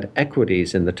that had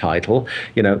equities in the title,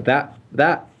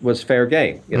 that was fair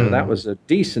game. That was a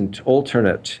decent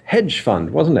alternate hedge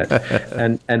fund, wasn't it?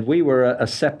 and we were a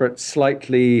separate,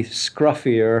 slightly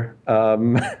scruffier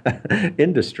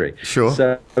industry.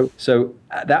 Sure. So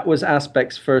that was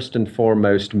Aspect's first and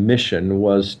foremost mission,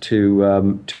 was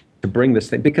to bring this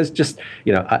thing, because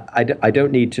I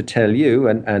don't need to tell you,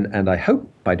 and I hope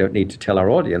I don't need to tell our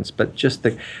audience, but just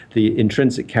the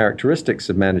intrinsic characteristics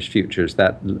of managed futures,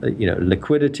 that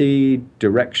liquidity,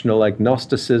 directional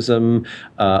agnosticism,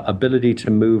 ability to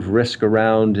move risk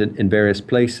around in various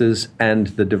places, and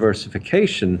the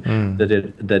diversification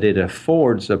that it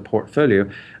affords a portfolio.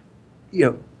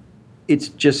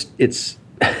 It's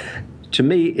to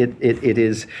me it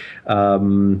is.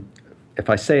 If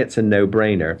I say it's a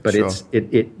no-brainer, but Sure.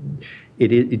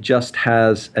 it just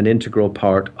has an integral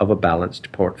part of a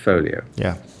balanced portfolio.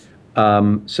 Yeah.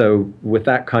 So with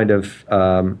that kind of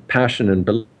passion and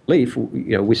belief,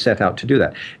 we set out to do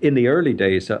that. In the early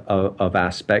days of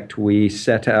Aspect, we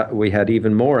had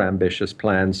even more ambitious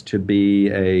plans to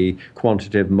be a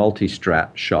quantitative multi-strat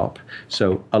shop.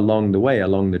 So along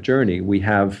the journey, we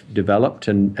have developed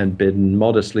and been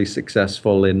modestly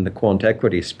successful in the quant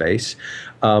equity space.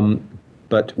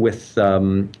 But with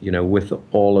with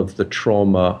all of the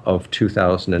trauma of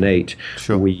 2008,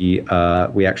 Sure.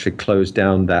 we actually closed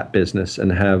down that business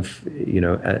and have,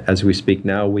 as we speak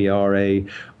now, we are a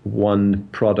one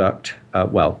product.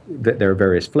 There are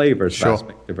various flavors Sure. of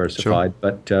Aspect Diversified,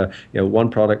 but one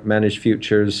product, managed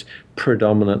futures,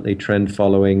 predominantly trend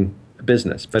following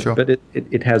business. But Sure. but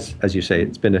it has, as you say,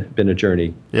 it's been a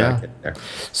journey. Yeah. There.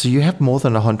 So you have more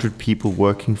than 100 people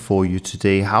working for you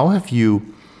today. How have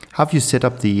you set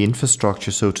up the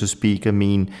infrastructure, so to speak? I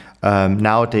mean,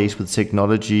 nowadays with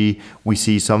technology, we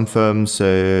see some firms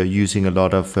using a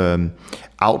lot of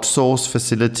outsourced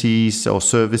facilities or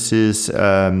services.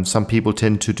 Some people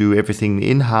tend to do everything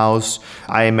in-house.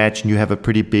 I imagine you have a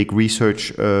pretty big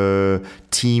research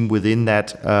team within that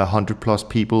 100 plus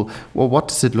people. Well, what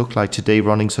does it look like today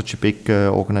running such a big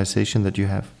organization that you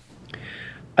have?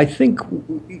 I think,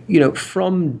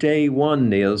 from day one,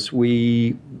 Niels,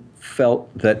 we felt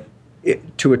that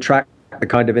to attract the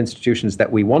kind of institutions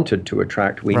that we wanted to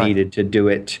attract, we Right. needed to do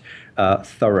it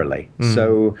thoroughly.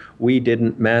 So we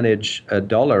didn't manage a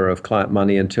dollar of client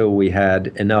money until we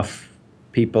had enough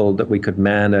people that we could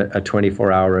man a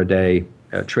 24-hour-a-day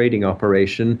trading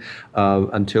operation,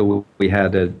 until we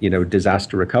had a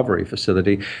disaster recovery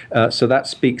facility. So that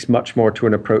speaks much more to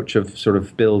an approach of sort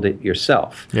of build it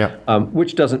yourself. Yeah.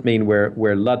 Which doesn't mean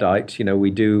we're Luddite.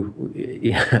 We do.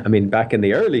 I mean, back in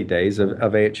the early days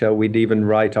of AHL, we'd even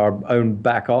write our own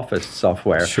back office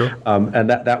software. Sure. And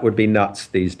that would be nuts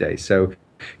these days. So,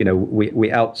 we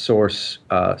outsource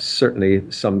certainly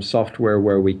some software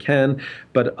where we can,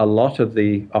 but a lot of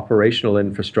the operational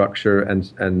infrastructure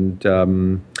and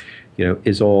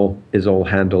is all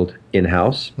handled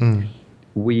in-house.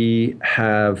 We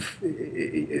have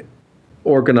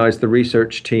organized the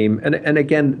research team, and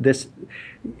again, this,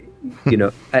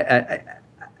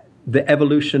 the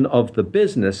evolution of the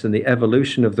business and the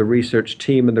evolution of the research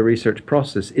team and the research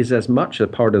process is as much a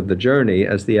part of the journey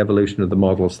as the evolution of the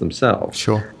models themselves.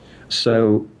 Sure.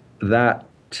 So that,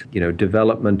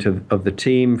 development of the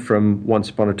team, from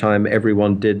once upon a time,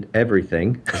 everyone did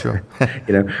everything. Sure.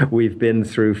 We've been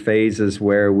through phases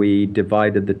where we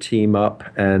divided the team up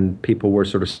and people were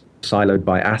sort of siloed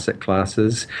by asset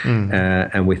classes,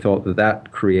 and we thought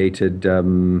that created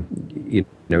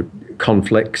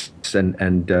conflicts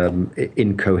and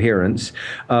incoherence.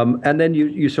 And then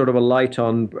you sort of alight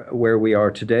on where we are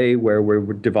today, where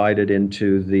we're divided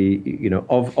into the,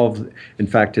 in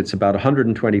fact, it's about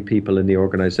 120 people in the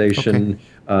organization.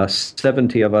 Okay.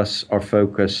 70 of us are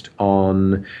focused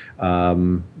on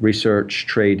research,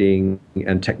 trading,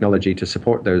 and technology to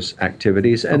support those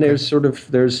activities. And there's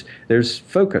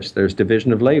focus, there's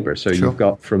division of labor. So Sure. You've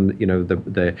got from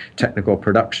the technical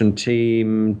production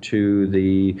team to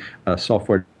the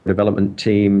software development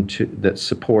team that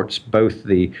supports both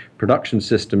the production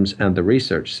systems and the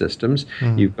research systems.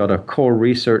 You've got a core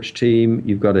research team.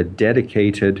 You've got a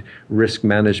dedicated risk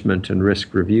management and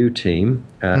risk review team,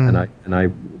 and I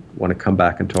want to come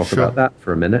back and talk Sure. about that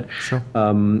for a minute. Sure.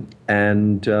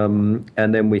 And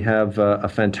then we have a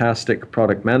fantastic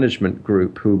product management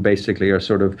group who basically are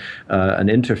sort of an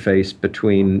interface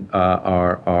between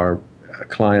our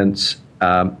clients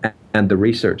and the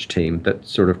research team that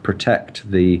sort of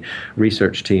protect the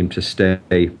research team to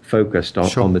stay focused on,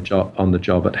 Sure. on the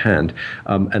job at hand.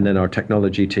 And then our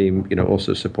technology team,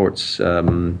 also supports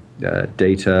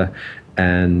data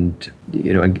and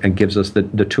gives us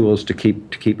the tools to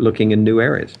keep looking in new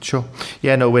areas. Sure.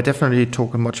 Yeah, no, we're definitely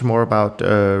talking much more about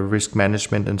risk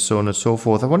management and so on and so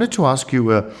forth. I wanted to ask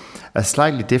you a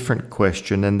slightly different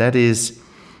question, and that is,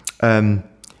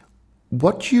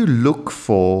 what do you look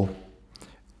for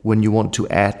when you want to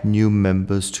add new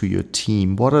members to your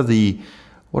team? What are the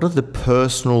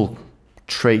personal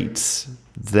traits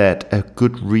that a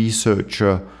good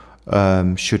researcher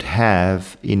should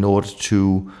have in order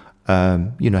to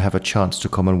have a chance to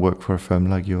come and work for a firm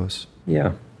like yours?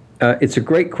 Yeah, it's a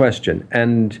great question,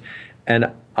 and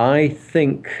I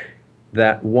think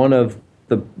that one of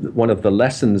the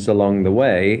lessons along the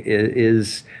way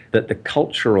is that the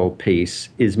cultural piece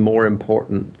is more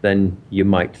important than you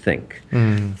might think.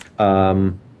 And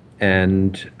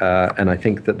I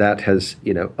think that has,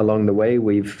 along the way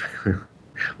we've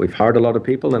hired a lot of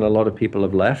people, and a lot of people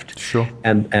have left. Sure.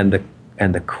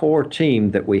 And the core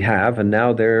team that we have, and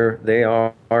now they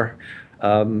are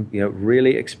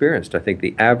really experienced. I think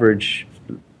the average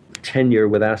tenure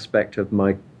with Aspect of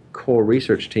my core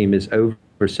research team is over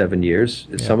 7 years.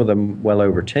 Yeah. Some of them well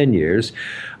over 10 years.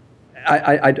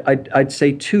 I'd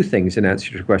say two things in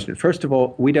answer to your question. First of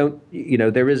all, we don't,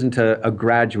 there isn't a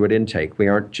graduate intake. We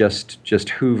aren't just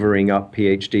hoovering up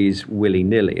PhDs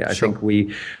willy-nilly. I Sure.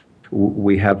 think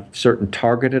we have certain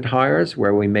targeted hires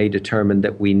where we may determine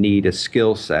that we need a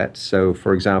skill set. So,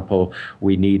 for example,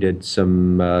 we needed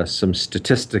some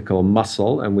statistical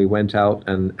muscle, and we went out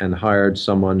and hired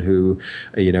someone who,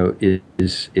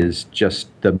 is just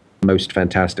the most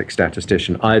fantastic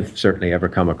statistician I've certainly ever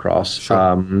come across.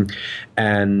 Sure.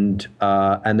 And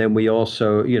then we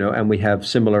also, and we have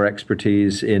similar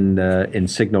expertise in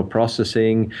signal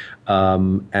processing,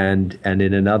 and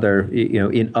in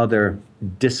other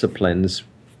disciplines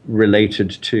related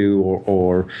to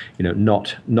or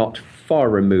not far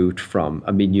removed from.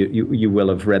 I mean, you will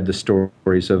have read the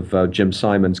stories of Jim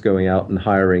Simons going out and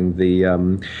hiring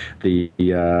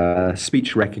the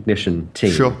speech recognition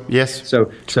team. Sure. Yes.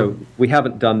 So we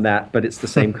haven't done that, but it's the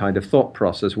same kind of thought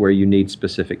process where you need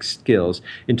specific skills.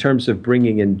 In terms of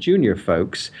bringing in junior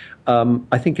folks,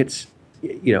 I think it's,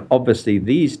 obviously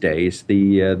these days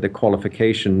the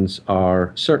qualifications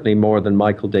are certainly more than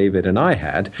Michael, David, and I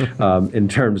had in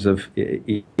terms of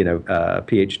PhDs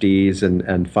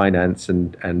and finance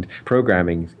and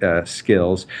programming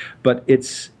skills. But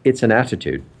it's an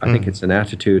attitude. I think it's an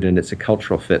attitude, and it's a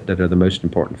cultural fit that are the most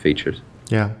important features.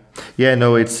 Yeah.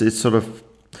 No, it's sort of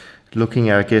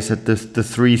looking, I guess, at the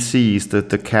three C's,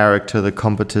 the character, the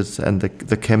competence, and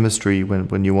the chemistry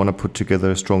when you want to put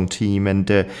together a strong team. And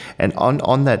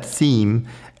on that theme,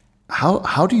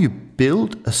 how do you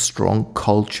build a strong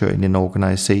culture in an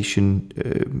organization?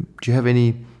 Do you have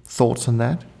any thoughts on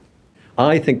that?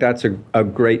 I think that's a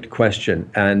great question,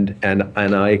 and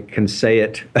I can say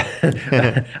it.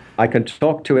 I can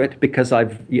talk to it because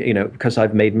I've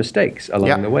made mistakes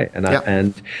along the way, and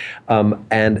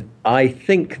I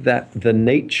think that the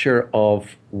nature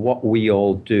of what we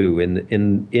all do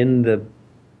in the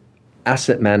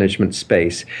asset management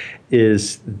space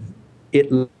is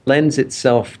it lends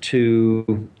itself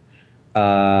to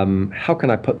how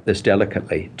can I put this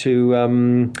delicately, to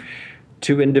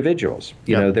individuals.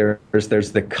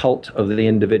 There's the cult of the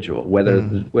individual,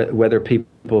 whether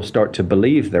people start to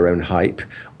believe their own hype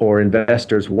or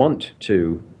investors want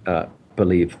to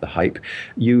believe the hype.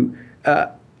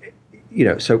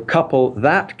 So couple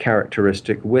that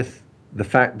characteristic with the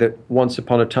fact that once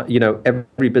upon a time,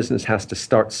 every business has to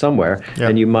start somewhere,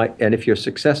 and if you're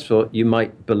successful, you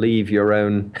might believe your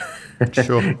own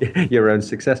Sure. your own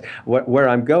success. Where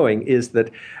I'm going is that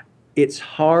it's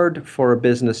hard for a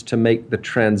business to make the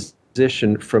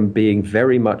transition from being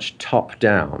very much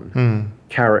top-down,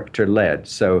 character-led.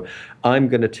 So I'm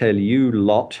going to tell you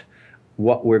lot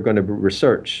what we're going to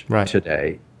research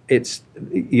today. It's,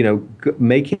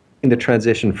 making the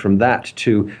transition from that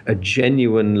to a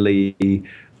genuinely,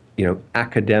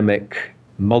 academic,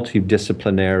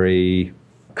 multidisciplinary,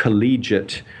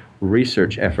 collegiate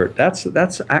research effort.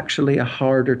 That's actually a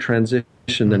harder transition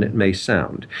than it may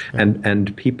sound,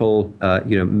 and people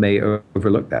may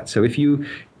overlook that. So if you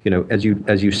as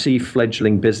you see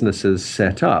fledgling businesses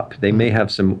set up, they may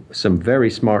have some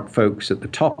very smart folks at the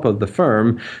top of the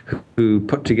firm who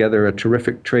put together a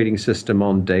terrific trading system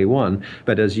on day one.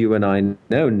 But as you and I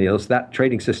know, Niels, that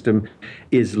trading system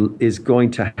is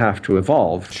going to have to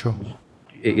evolve. Sure.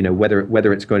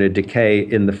 Whether it's going to decay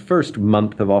in the first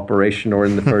month of operation or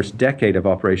in the first decade of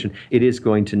operation, it is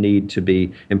going to need to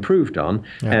be improved on.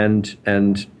 Yeah.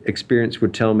 And experience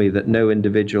would tell me that no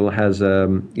individual has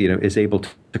is able to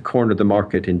corner the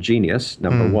market in genius.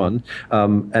 Number one,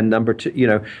 and number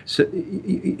two,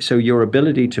 so your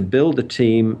ability to build a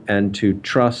team and to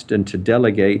trust and to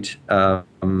delegate,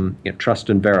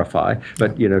 trust and verify,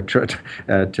 but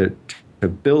to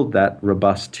build that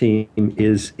robust team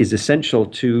is essential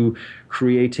to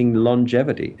creating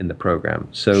longevity in the program.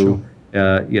 So,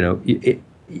 sure.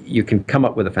 You can come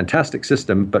up with a fantastic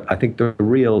system, but I think the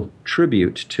real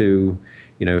tribute to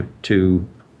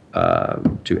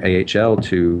AHL,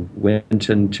 to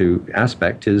Winton, to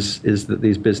Aspect is that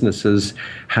these businesses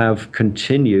have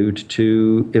continued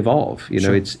to evolve.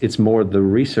 Sure. It's more the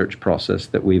research process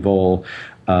that we've all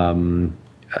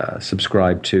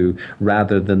subscribe to,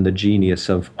 rather than the genius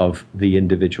of the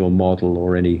individual model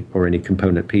or any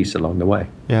component piece along the way.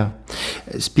 Yeah.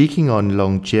 Speaking on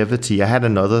longevity, I had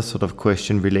another sort of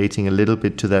question relating a little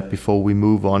bit to that before we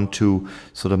move on to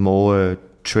sort of more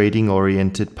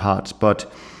trading-oriented parts.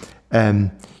 But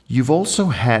you've also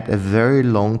had a very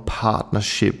long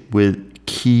partnership with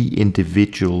key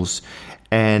individuals,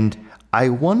 and I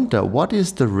wonder, what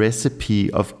is the recipe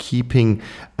of keeping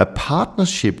a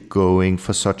partnership going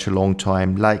for such a long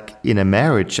time? Like in a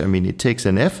marriage, I mean, it takes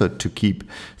an effort to keep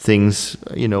things,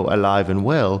 alive and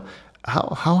well.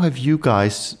 How have you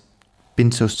guys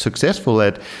been so successful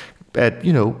at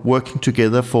working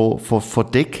together for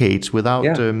decades without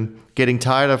getting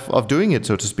tired of doing it,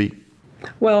 so to speak?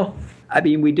 Well, I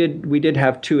mean, we did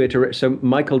have two iterations. So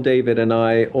Michael, David, and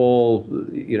I all,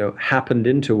 happened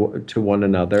into one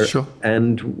another, Sure.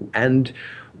 and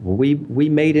we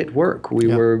made it work. We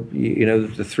were,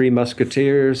 the Three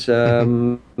Musketeers,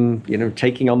 taking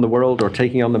on the world or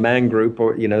taking on the Man Group,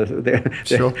 or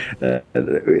Sure.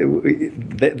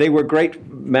 they were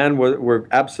great. Man were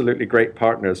absolutely great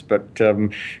partners, but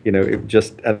it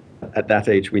just at that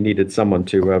age we needed someone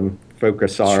to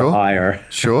focus our ire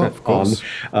of course.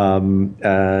 on.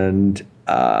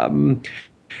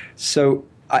 So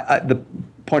the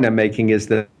point I'm making is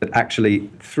that actually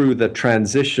through the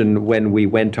transition when we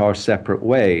went our separate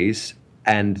ways,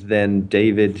 and then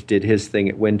David did his thing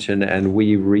at Winton and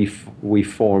we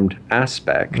formed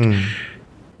Aspect.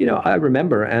 I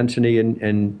remember Anthony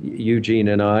and Eugene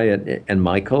and I and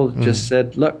Michael just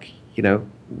said, look,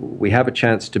 we have a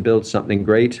chance to build something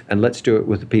great, and let's do it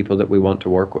with the people that we want to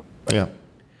work with. Yeah.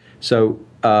 So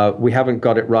we haven't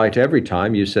got it right every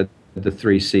time. You said the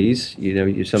 3 C's.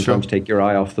 You sometimes take your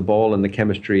eye off the ball and the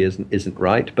chemistry isn't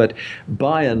right. But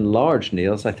by and large,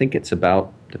 Niels, I think it's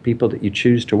about the people that you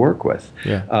choose to work with.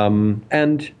 Yeah.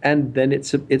 And then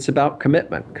it's about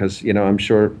commitment, because I'm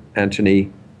sure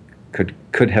Anthony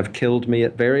could have killed me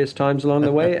at various times along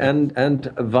the way, and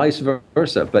vice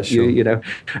versa. But sure. you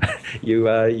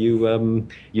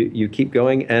keep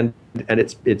going, and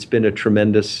it's been a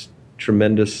tremendous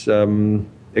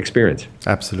experience.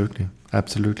 Absolutely.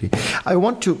 I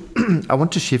want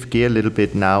to shift gear a little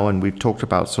bit now, and we've talked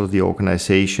about sort of the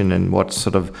organization and what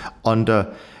sort of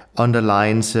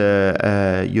underlines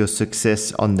your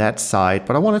success on that side.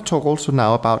 But I want to talk also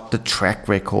now about the track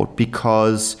record,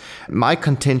 because my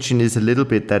contention is a little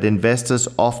bit that investors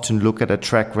often look at a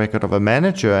track record of a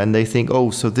manager and they think,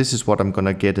 oh, so this is what I'm going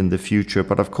to get in the future.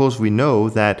 But of course, we know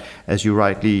that, as you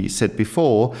rightly said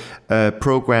before,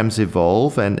 programs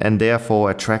evolve, and therefore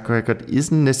a track record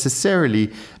isn't necessarily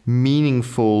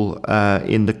meaningful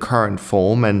in the current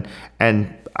form. And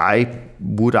I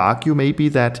would argue maybe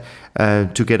that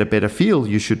to get a better feel,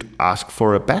 you should ask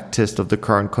for a back test of the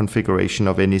current configuration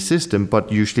of any system, but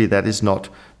usually that is not,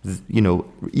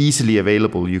 easily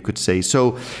available, you could say.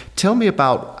 So tell me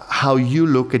about how you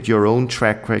look at your own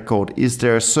track record. Is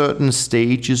there certain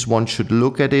stages one should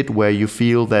look at it where you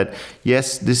feel that,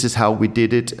 yes, this is how we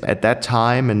did it at that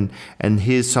time, and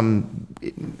here's some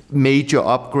major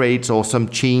upgrades or some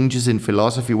changes in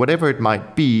philosophy, whatever it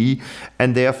might be,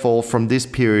 and therefore from this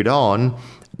period on,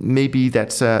 maybe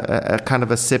that's a kind of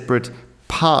a separate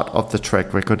part of the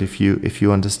track record, if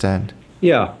you understand.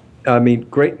 Yeah, I mean,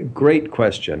 great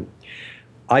question.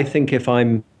 I think if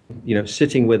I'm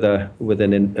sitting with a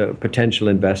potential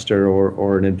investor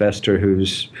or an investor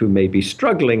who may be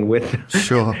struggling with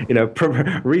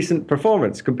recent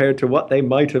performance compared to what they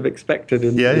might have expected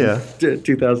in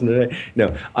 2008.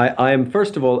 No, I am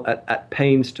first of all at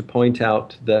pains to point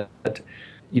out that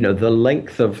the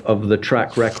length of the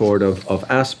track record of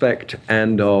Aspect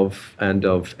and of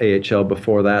AHL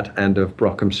before that, and of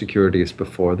Brockham Securities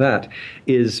before that,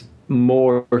 is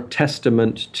more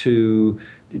testament to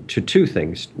two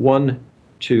things. One,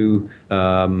 to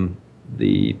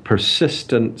the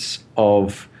persistence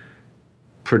of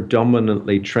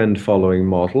predominantly trend-following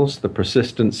models, the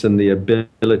persistence and the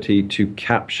ability to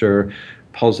capture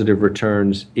positive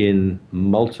returns in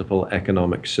multiple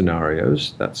economic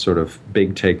scenarios. That's sort of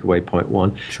big takeaway point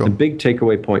one. Sure. The big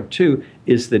takeaway point two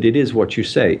is that it is what you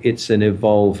say. It's an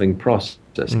evolving process.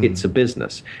 It's a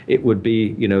business. It would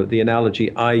be, the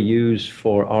analogy I use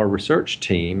for our research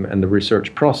team and the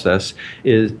research process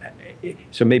is,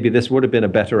 so maybe this would have been a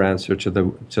better answer to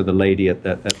the lady at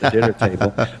the dinner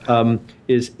table,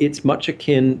 is it's much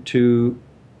akin to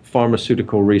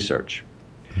pharmaceutical research.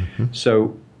 Mm-hmm.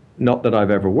 So not that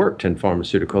I've ever worked in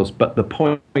pharmaceuticals, but the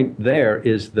point there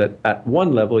is that at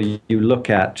one level you look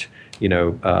at,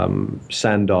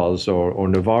 Sandoz or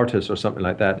Novartis or something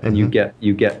like that, and you get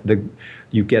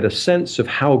a sense of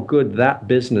how good that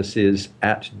business is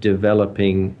at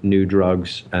developing new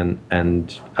drugs, and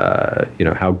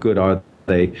how good are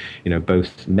they,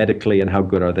 both medically, and how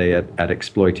good are they at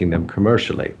exploiting them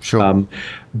commercially. Sure.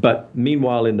 But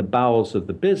meanwhile, in the bowels of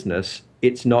the business,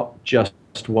 it's not just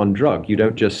one drug. You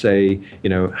don't just say,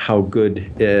 how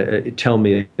good, tell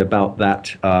me about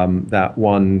that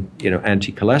one,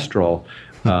 anti-cholesterol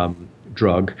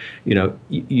drug.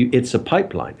 It's a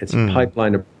pipeline. It's a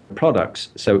pipeline of products.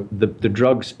 So the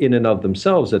drugs in and of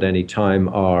themselves at any time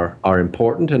are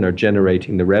important and are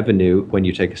generating the revenue when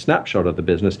you take a snapshot of the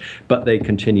business, but they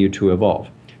continue to evolve.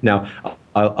 Now,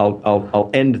 I'll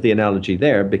end the analogy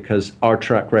there, because our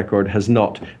track record has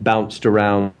not bounced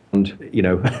around,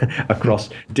 across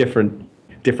different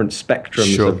different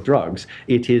spectrums of drugs.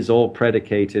 It is all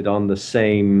predicated on the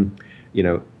same,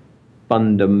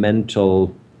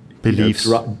 fundamental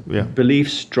beliefs,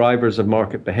 beliefs, drivers of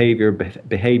market behavior,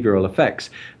 behavioral effects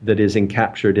that is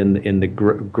encaptured in the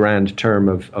grand term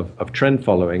of trend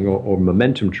following or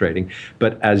momentum trading.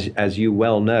 But as you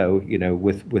well know,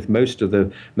 with most of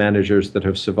the managers that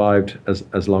have survived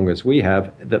as long as we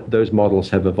have, those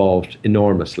models have evolved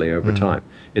enormously over time.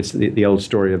 It's the old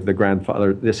story of the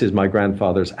grandfather. This is my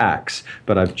grandfather's axe,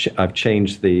 but I've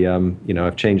changed the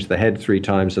I've changed the head 3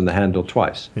 times and the handle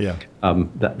twice. Yeah.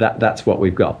 That's what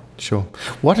we've got. Sure.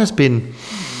 What has been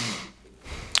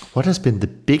the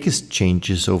biggest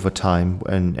changes over time,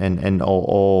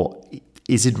 or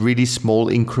is it really small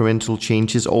incremental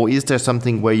changes, or is there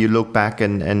something where you look back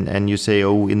and you say,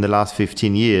 oh, in the last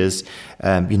 15 years,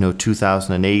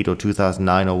 2008 or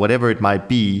 2009 or whatever it might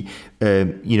be,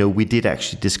 we did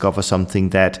actually discover something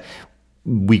that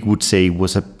we would say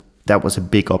was a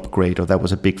big upgrade, or that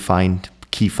was a big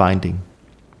key finding?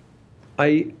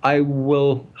 I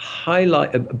will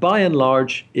highlight, by and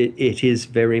large, it is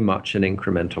very much an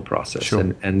incremental process,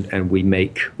 sure. and we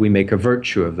make a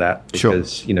virtue of that,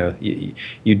 because sure.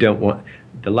 You don't want,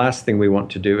 the last thing we want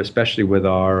to do, especially with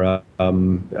our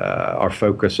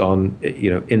focus on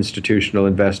institutional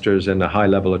investors and a high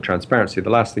level of transparency,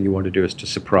 the last thing you want to do is to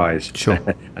surprise sure.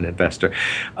 an investor.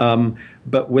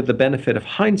 But with the benefit of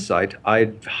hindsight,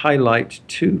 I'd highlight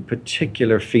 2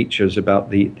 particular features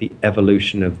about the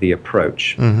evolution of the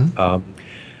approach. The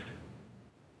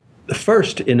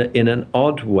first, in an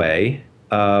odd way,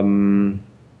 the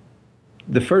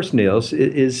first, Niels,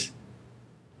 is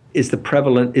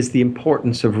the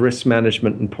importance of risk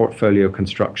management and portfolio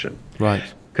construction. Right.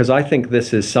 Because I think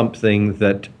this is something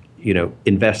that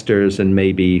investors and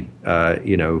maybe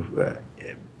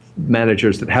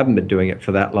managers that haven't been doing it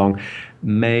for that long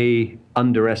may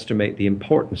underestimate the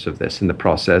importance of this in the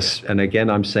process. And again,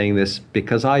 I'm saying this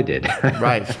because I did.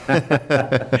 Right.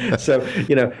 So,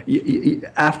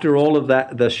 after all of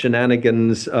that, the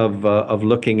shenanigans of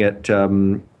looking at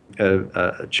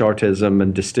chartism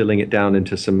and distilling it down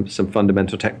into some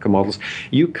fundamental technical models,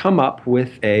 you come up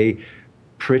with a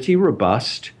pretty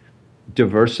robust,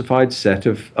 diversified set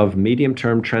of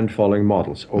medium-term trend-following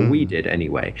models, or we did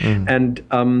anyway. And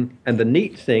the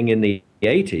neat thing in the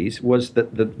 80s was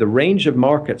that the range of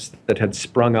markets that had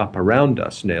sprung up around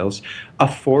us, Niels,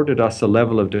 afforded us a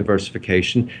level of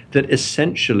diversification that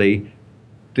essentially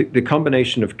the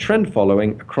combination of trend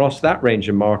following across that range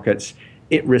of markets,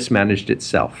 it risk managed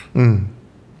itself.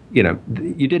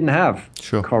 You didn't have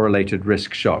sure. correlated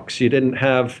risk shocks. You didn't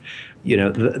have,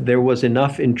 there was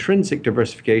enough intrinsic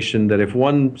diversification that if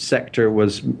one sector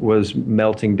was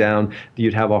melting down,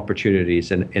 you'd have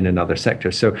opportunities in another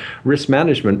sector. So risk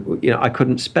management, I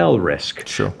couldn't spell risk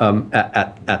sure.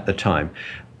 at the time.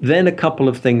 Then a couple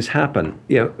of things happen.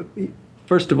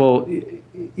 First of all,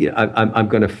 I'm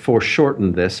going to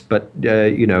foreshorten this, but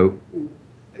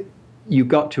you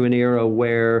got to an era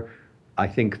where I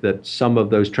think that some of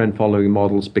those trend following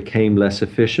models became less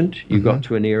efficient. You got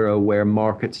to an era where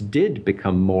markets did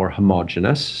become more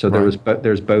homogenous. So there's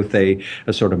both a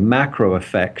sort of macro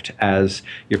effect as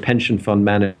your pension fund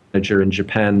manager in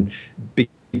Japan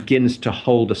begins to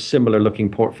hold a similar looking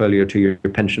portfolio to your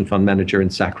pension fund manager in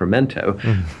Sacramento,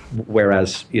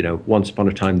 whereas once upon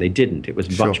a time they didn't. It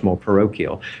was much more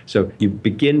parochial. So you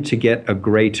begin to get a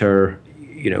greater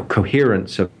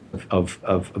coherence of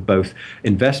both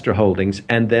investor holdings,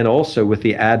 and then also with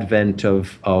the advent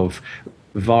of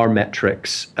VAR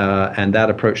metrics and that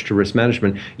approach to risk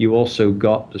management, you also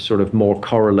got the sort of more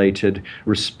correlated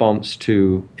response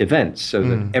to events, so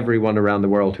that everyone around the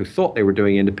world who thought they were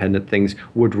doing independent things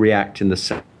would react in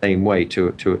the same way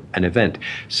to an event.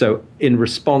 So in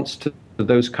response to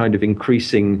those kind of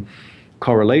increasing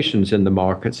correlations in the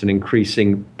markets and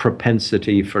increasing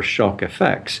propensity for shock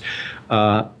effects,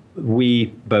 we,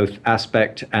 both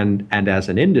Aspect and as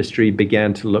an industry,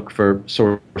 began to look for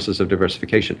sources of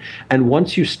diversification. And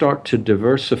once you start to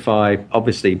diversify,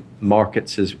 obviously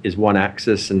markets is one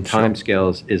axis and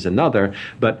timescales is another,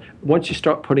 but once you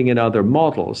start putting in other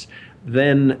models,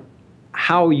 then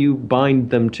how you bind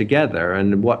them together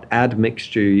and what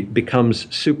admixture becomes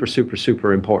super, super,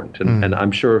 super important. And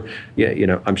I'm sure,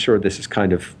 I'm sure this is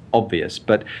kind of obvious,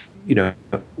 but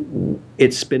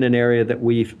it's been an area that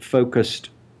we've focused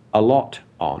a lot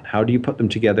on. How do you put them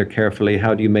together carefully?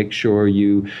 How do you make sure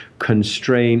you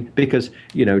constrain? Because,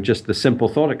 just the simple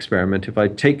thought experiment, if I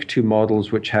take 2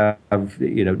 models which have,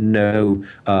 no,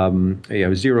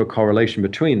 zero correlation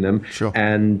between them,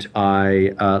 and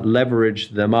I leverage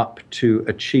them up to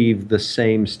achieve the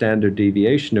same standard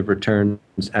deviation of return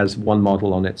as one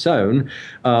model on its own,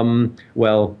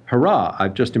 well, hurrah,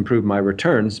 I've just improved my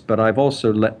returns, but I've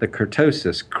also let the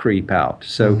kurtosis creep out.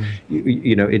 So,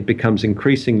 it becomes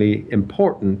increasingly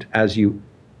important as you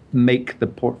make the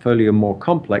portfolio more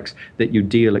complex that you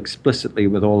deal explicitly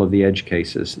with all of the edge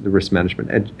cases, the risk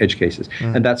management edge cases.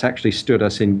 And that's actually stood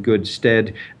us in good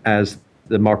stead as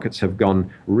the markets have gone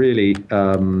really,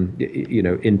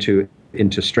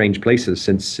 into strange places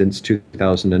since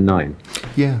 2009.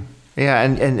 Yeah. Yeah,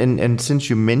 and since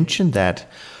you mentioned that,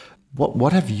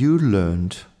 what have you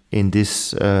learned in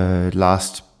this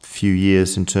last few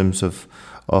years in terms of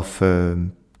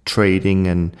trading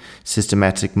and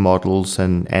systematic models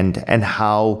and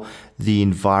how the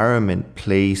environment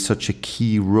plays such a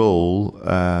key role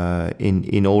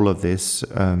in all of this?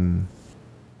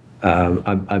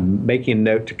 I'm making a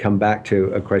note to come back to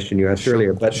a question you asked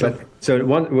earlier, but so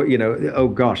one, oh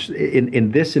gosh,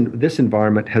 in this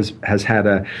environment has had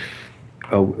a.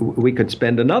 Oh, we could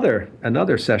spend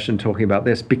another session talking about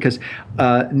this because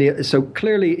so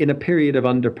clearly in a period of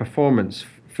underperformance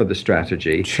for the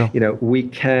strategy, we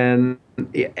can.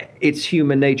 It's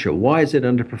human nature. Why is it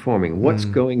underperforming? What's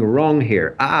going wrong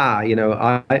here? I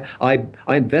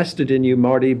invested in you,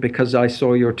 Marty, because I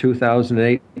saw your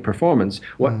 2008 performance.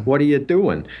 What are you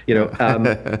doing?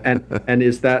 And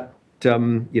is that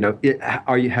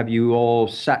have you all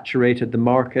saturated the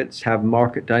markets? Have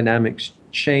market dynamics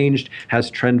changed? Has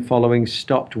trend following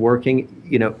stopped working?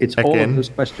 It's again, all of those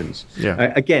questions.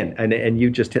 Again, and you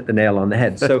just hit the nail on the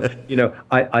head. So,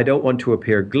 I don't want to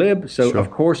appear glib. So,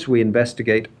 of course, we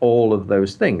investigate all of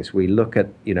those things. We look at,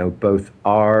 both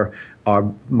our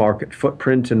market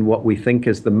footprint and what we think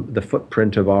is the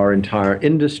footprint of our entire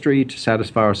industry to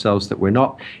satisfy ourselves that we're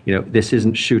not, this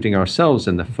isn't shooting ourselves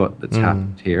in the foot that's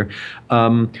happened here.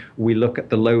 We look at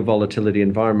the low volatility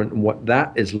environment and what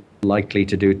that is likely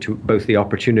to do to both the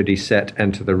opportunity set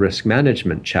and to the risk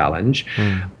management challenge.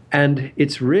 And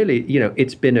it's really,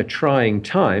 it's been a trying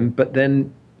time, but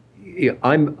then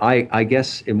I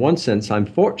guess in one sense I'm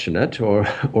fortunate or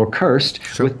cursed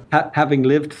with having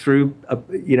lived through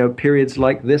periods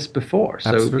like this before. So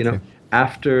Absolutely.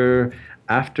 After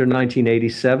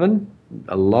 1987,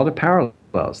 a lot of parallels.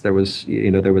 There was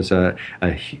a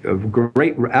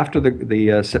great after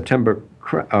the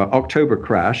October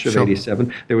crash of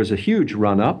 87. There was a huge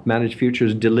run up. Managed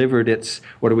futures delivered its,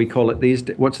 what do we call it these?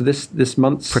 What's this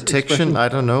month's protection? Expression? I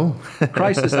don't know.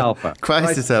 Crisis alpha.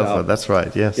 Crisis alpha. That's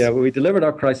right. Yes. Yeah, we delivered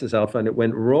our crisis alpha, and it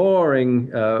went roaring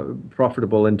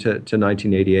profitable into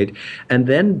 1988, and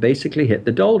then basically hit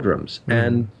the doldrums.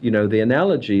 And the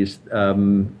analogies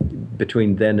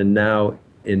between then and now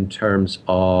in terms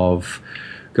of,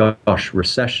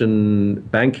 recession,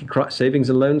 banking, savings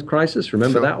and loans crisis.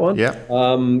 Remember that one? Yeah.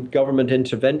 Government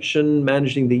intervention,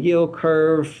 managing the yield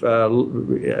curve,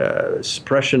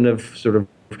 suppression of sort of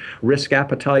risk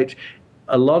appetite.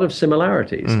 A lot of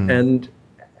similarities, and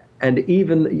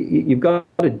even you've got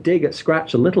to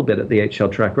scratch a little bit at the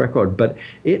HL track record. But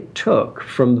it took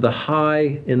from the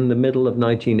high in the middle of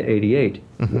 1988.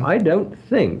 I don't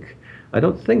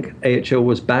think AHL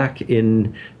was back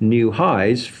in new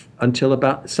highs until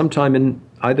about sometime in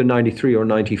either 93 or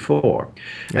 94.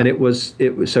 Yeah. And it was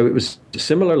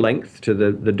similar length to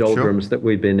the doldrums that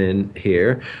we've been in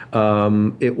here.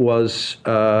 It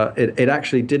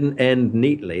actually didn't end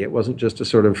neatly. It wasn't just a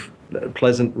sort of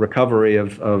pleasant recovery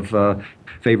of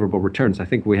favorable returns. I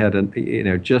think we had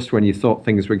just when you thought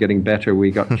things were getting better, we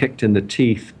got kicked in the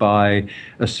teeth by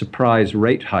a surprise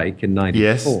rate hike in 94.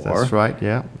 Yes, that's right.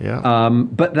 Yeah.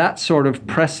 But that sort of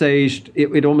presaged.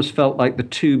 It almost felt like the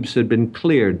tubes had been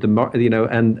cleared.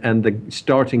 And the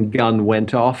starting gun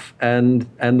went off, and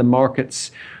the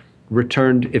markets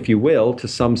returned, if you will, to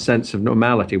some sense of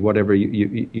normality, whatever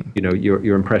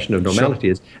your impression of normality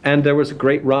is. And there was a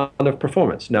great run of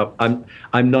performance. Now,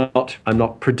 I'm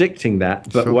not predicting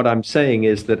that, but what I'm saying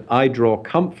is that I draw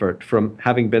comfort from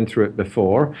having been through it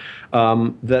before,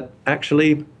 that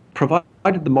actually,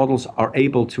 provided the models are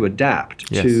able to adapt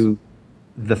to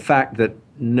the fact that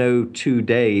no 2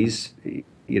 days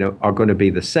are going to be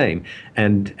the same,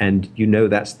 and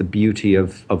that's the beauty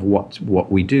of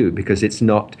what we do, because it's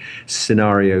not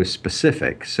scenario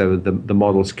specific. So the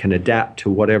models can adapt to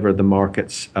whatever the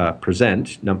markets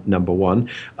present. Number one,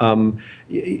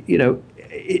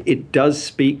 it does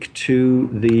speak to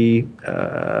the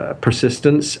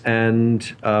persistence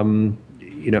and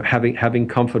having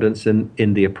confidence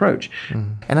in the approach.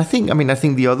 And I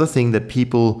think the other thing that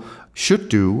people should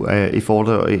do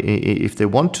if they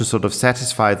want to sort of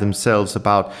satisfy themselves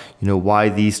about why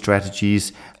these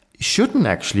strategies shouldn't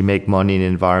actually make money in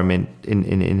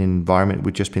an environment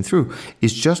we've just been through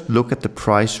is just look at the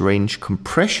price range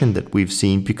compression that we've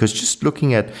seen, because just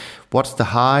looking at what's the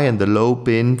high and the low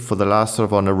been for the last sort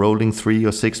of on a rolling 3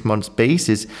 or 6 months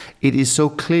basis, it is so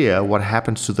clear what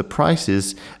happens to the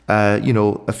prices,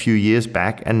 a few years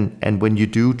back. And when you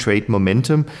do trade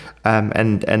momentum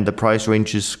and the price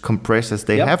ranges compress as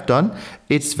they have done,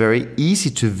 it's very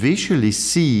easy to visually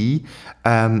see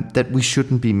that we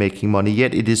shouldn't be making money.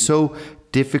 Yet it is so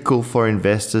difficult for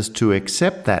investors to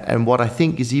accept that. And what I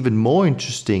think is even more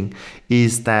interesting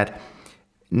is that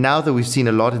now that we've seen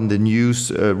a lot in the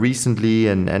news recently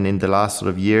and in the last sort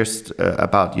of years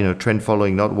about trend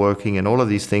following not working and all of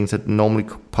these things that normally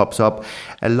pops up,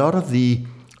 a lot of the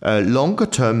longer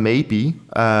term maybe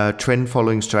trend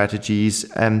following strategies,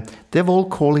 they're all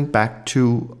calling back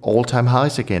to all-time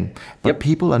highs again, but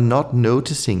people are not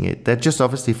noticing it. They're just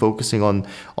obviously focusing on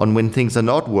when things are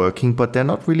not working, but they're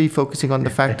not really focusing on the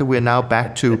fact that we're now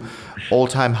back to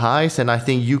all-time highs, and I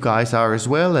think you guys are as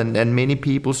well, and many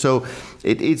people. So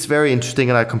it's very interesting,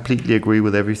 and I completely agree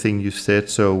with everything you said.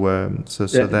 So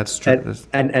that's true.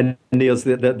 And Niels,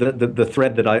 the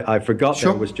thread that I forgot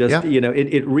there was just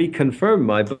it reconfirmed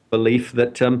my belief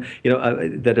that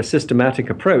that a systematic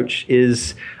approach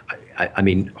is. I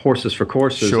mean, horses for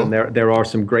courses, and there are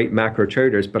some great macro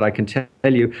traders, but I can tell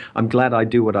you, I'm glad I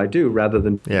do what I do rather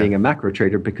than being a macro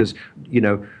trader, because,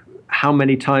 how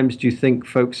many times do you think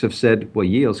folks have said, well,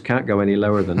 yields can't go any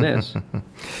lower than this?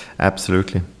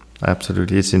 Absolutely.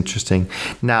 It's interesting.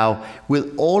 Now,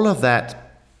 with all of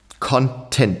that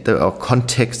content, or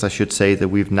context, I should say, that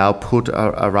we've now put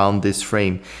around this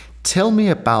frame, tell me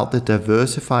about the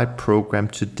diversified program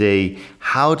today.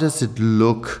 How does it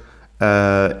look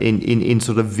in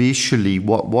sort of visually?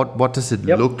 What does it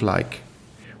look like?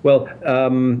 Well,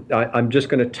 I'm just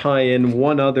going to tie in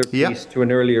one other piece to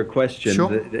an earlier question,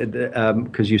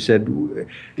 because you said,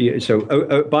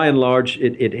 so by and large,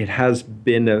 it has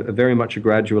been a very much a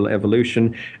gradual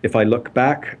evolution. If I look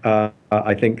back,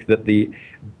 I think that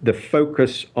the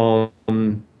focus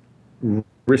on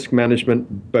risk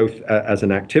management, both as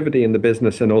an activity in the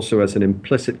business and also as an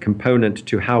implicit component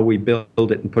to how we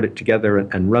build it and put it together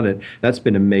and run it, that's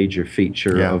been a major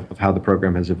feature of how the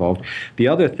program has evolved. The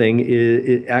other thing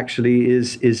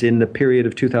is in the period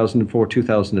of 2004,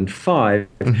 2005,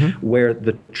 where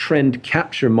the trend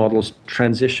capture models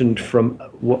transitioned from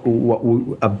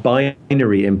a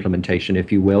binary implementation,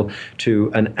 if you will,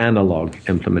 to an analog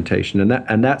implementation,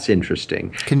 and that's interesting.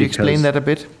 Can you explain that a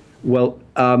bit? Well,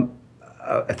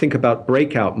 I think about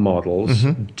breakout models.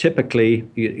 Typically,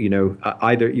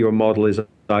 either your model is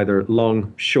either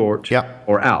long, short,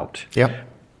 or out.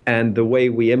 And the way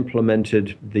we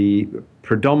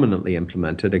predominantly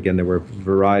implemented, again, there were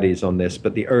varieties on this,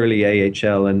 but the early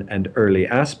AHL and early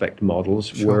aspect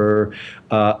models were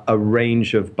a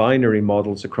range of binary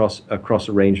models across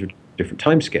a range of different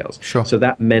timescales. So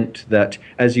that meant that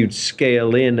as you'd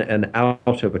scale in and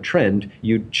out of a trend,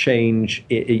 you'd change,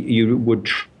 you would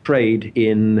trade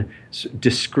in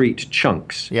discrete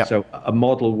chunks. So a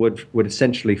model would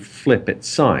essentially flip its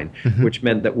sign, which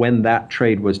meant that when that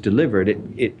trade was delivered,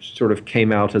 it sort of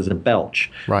came out as a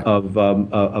belch of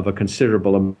a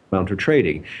considerable amount of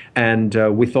trading. And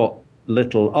we thought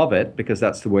little of it because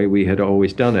that's the way we had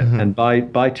always done it. And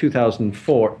by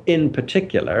 2004 in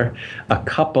particular, a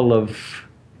couple of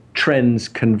trends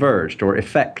converged, or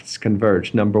effects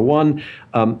converged. Number one,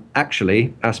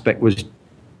 actually, Aspect was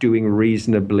doing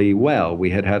reasonably well. We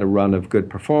had a run of good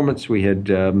performance. We had,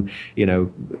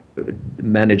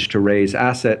 managed to raise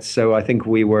assets. So I think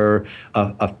we were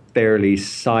a fairly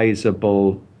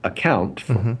sizable account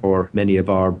for many of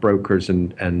our brokers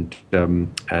and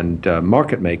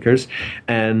market makers.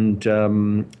 And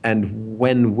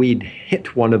when we'd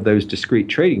hit one of those discrete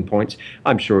trading points,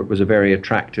 I'm sure it was a very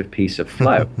attractive piece of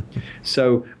flow.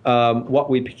 So what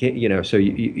we became,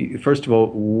 first of all,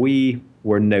 we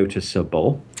were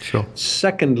noticeable.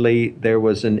 Secondly, there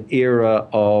was an era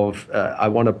of, I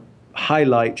want to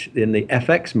highlight in the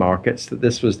FX markets that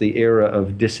this was the era of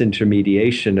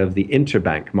disintermediation of the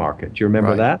interbank market. Do you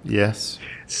remember that? Yes.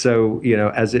 So,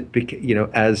 as it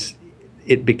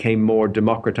became more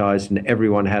democratized and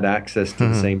everyone had access to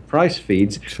the same price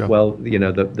feeds, well, the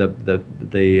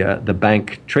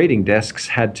bank trading desks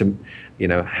had to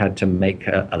make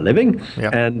a living,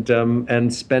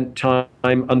 and spent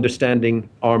time understanding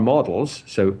our models.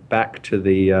 So back to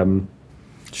the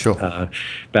the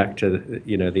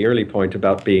early point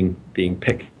about being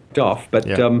picked off. But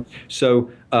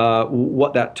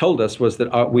what that told us was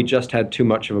that we just had too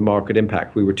much of a market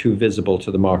impact. We were too visible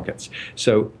to the markets.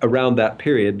 So around that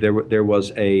period, there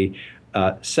was a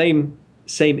same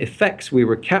same effects we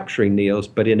were capturing, Niels,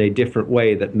 but in a different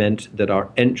way that meant that our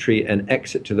entry and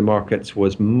exit to the markets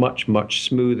was much, much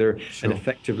smoother and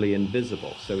effectively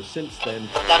invisible. So since then...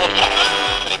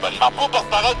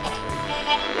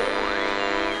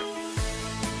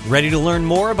 Ready to learn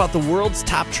more about the world's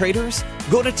top traders?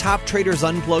 Go to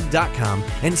toptradersunplugged.com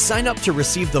and sign up to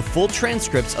receive the full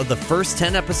transcripts of the first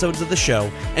 10 episodes of the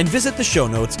show, and visit the show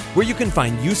notes where you can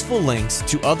find useful links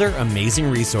to other amazing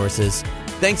resources.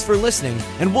 Thanks for listening,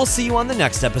 and we'll see you on the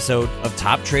next episode of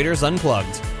Top Traders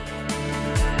Unplugged.